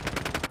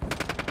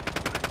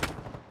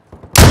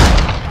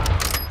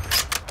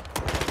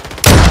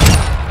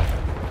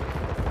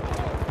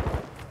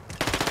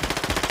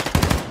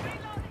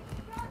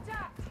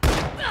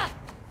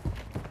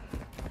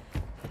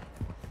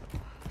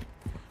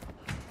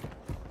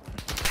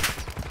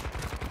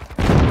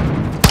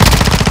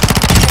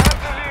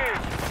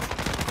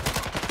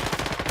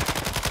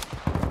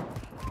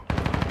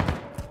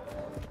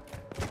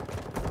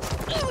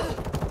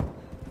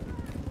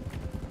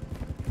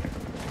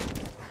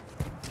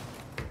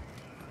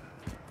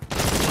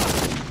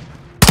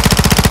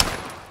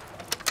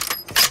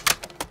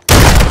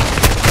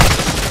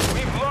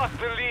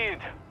 The lead.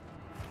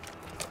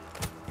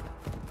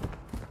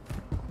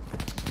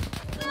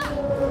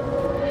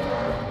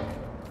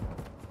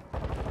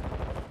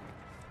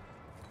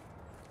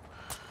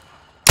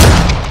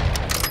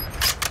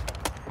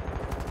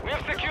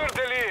 We've secured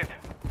the lead.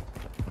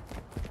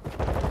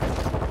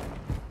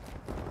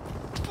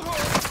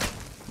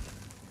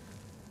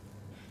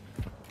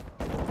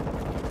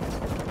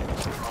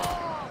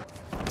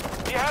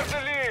 We have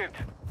the lead.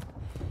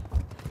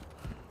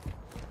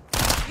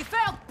 You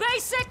failed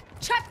basic?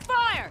 Check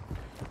fire!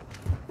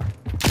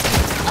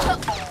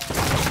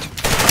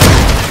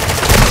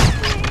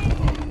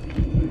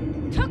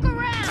 Took a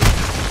round!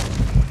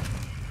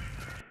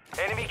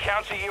 Enemy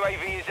counter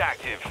UAV is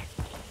active.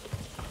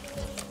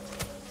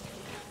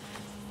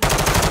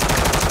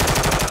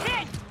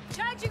 Hit!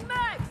 Changing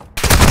mags!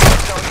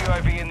 Hostile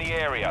UAV in the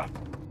area.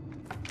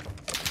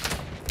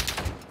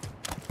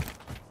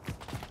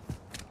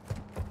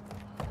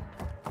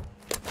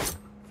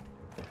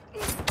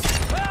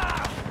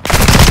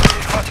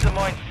 Cluster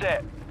mine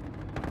set.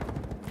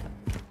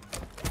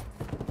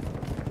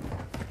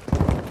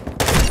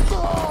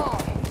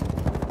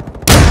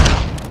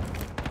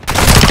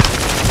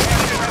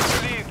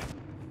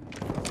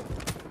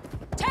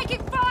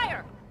 Taking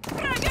fire!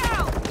 Frag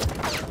out!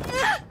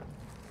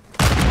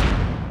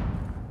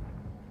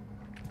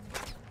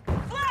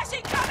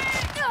 Flashing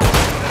coming!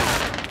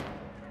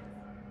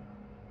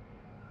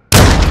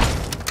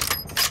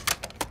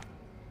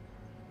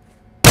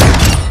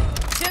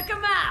 Took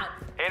him out!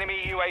 Enemy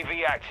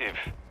UAV active.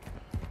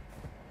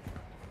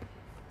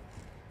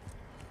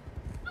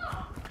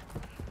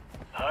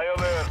 High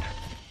alert.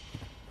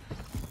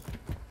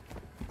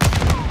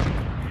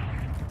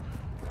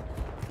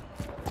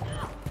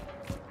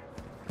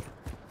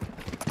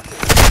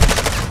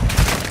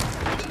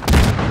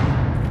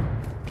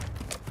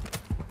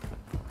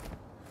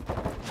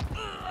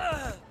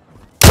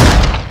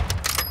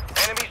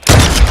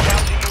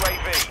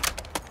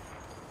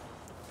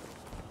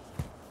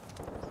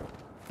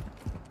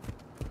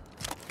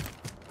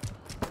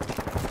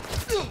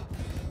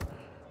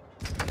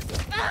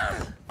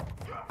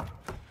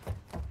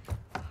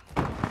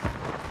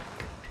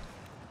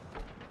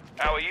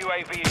 Our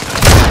UAV is...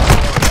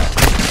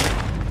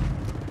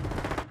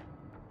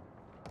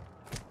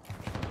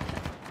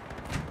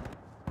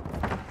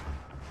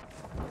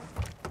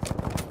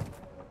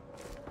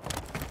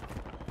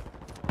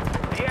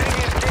 The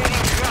enemy is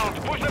gaining ground.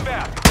 Push them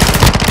back.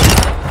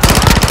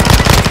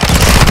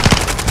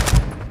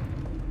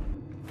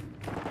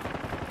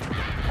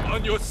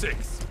 On your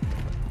six.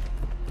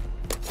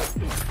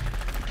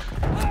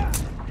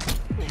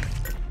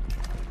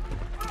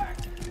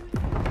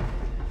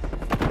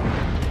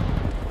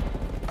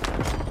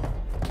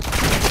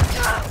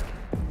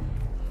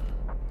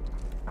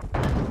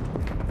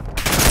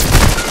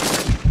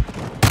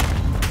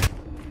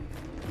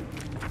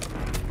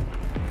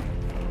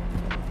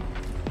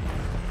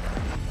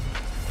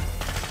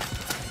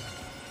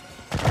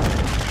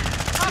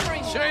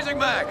 Chasing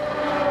back!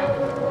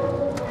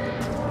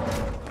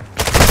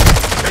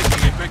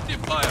 Taking effective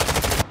fire.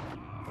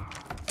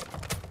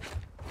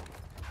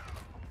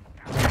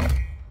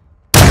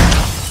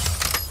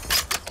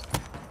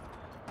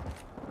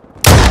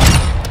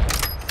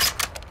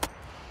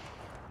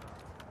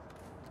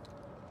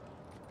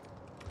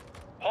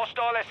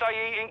 Hostile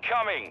SAE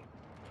incoming.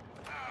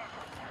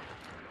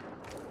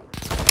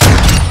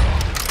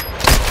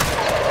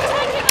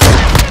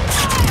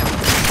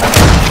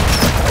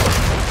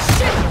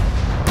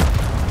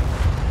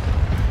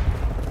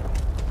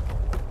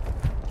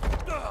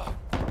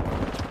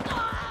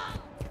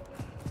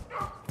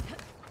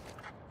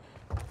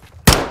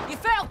 You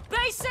failed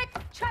basic.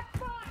 Check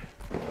fire.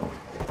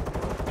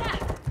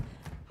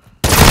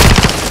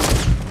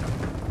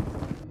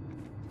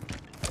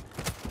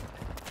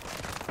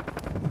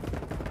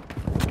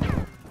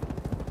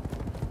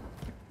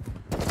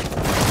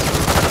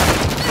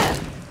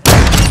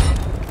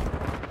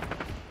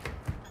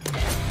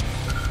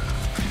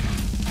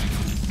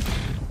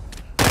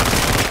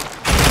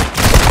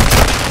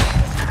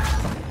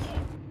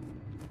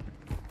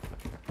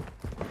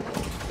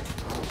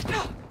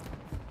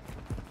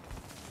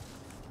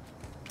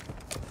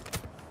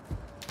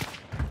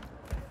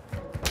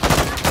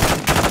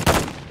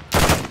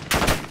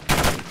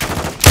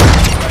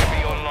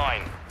 UAV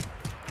online.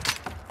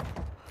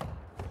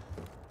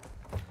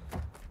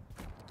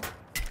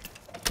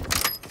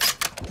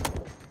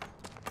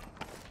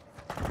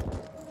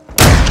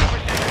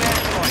 Precision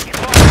airstrike.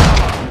 Fire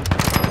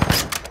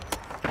cover.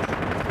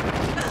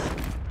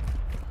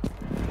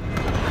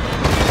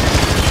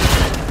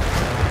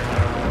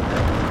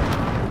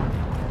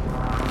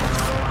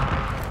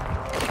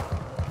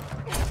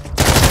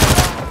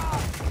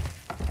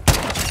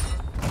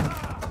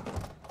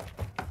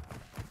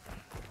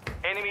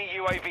 Enemy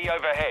UAV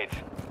overhead.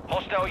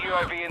 Hostile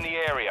UAV in the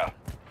area.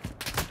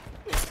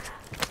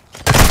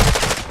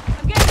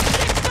 I'm getting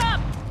stitched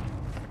up.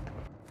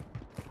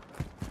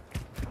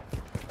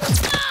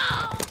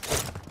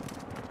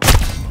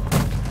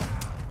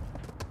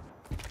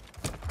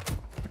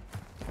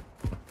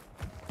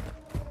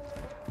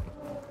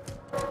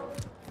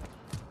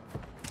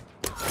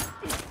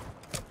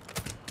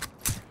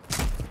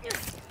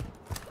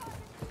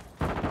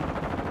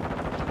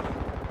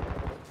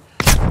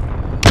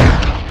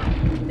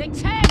 They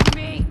tagged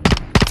me!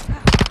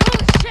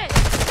 Bullshit!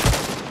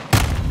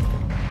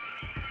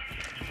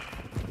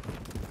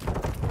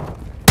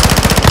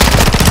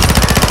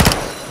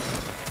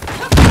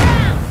 Come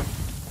down!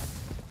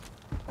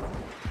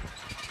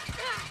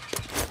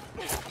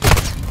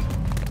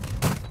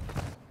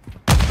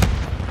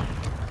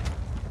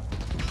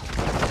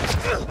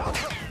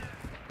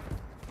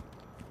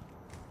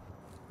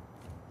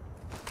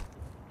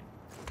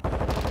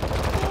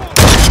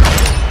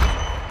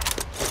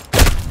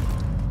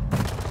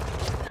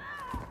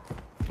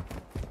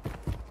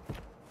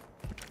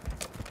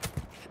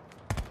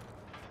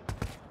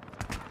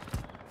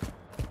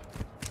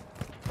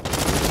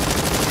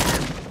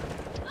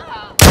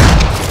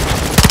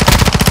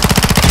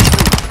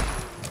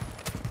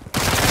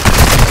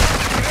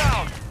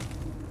 Ground.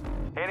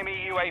 Enemy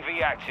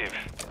UAV active.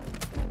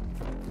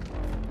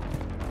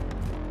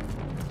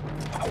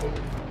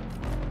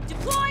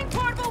 Deploying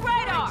portable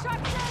radar!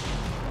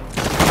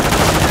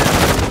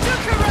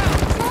 Zucchero!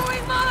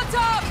 Throwing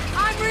Molotov!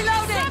 I'm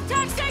reloading!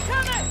 Subtaxi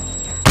coming!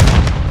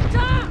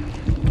 Down!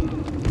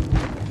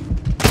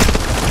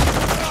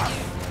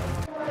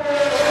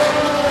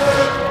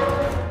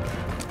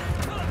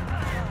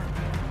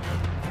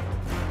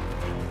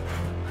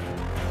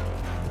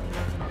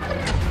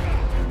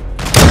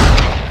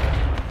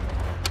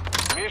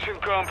 Mission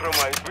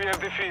compromised. We have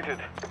defeated.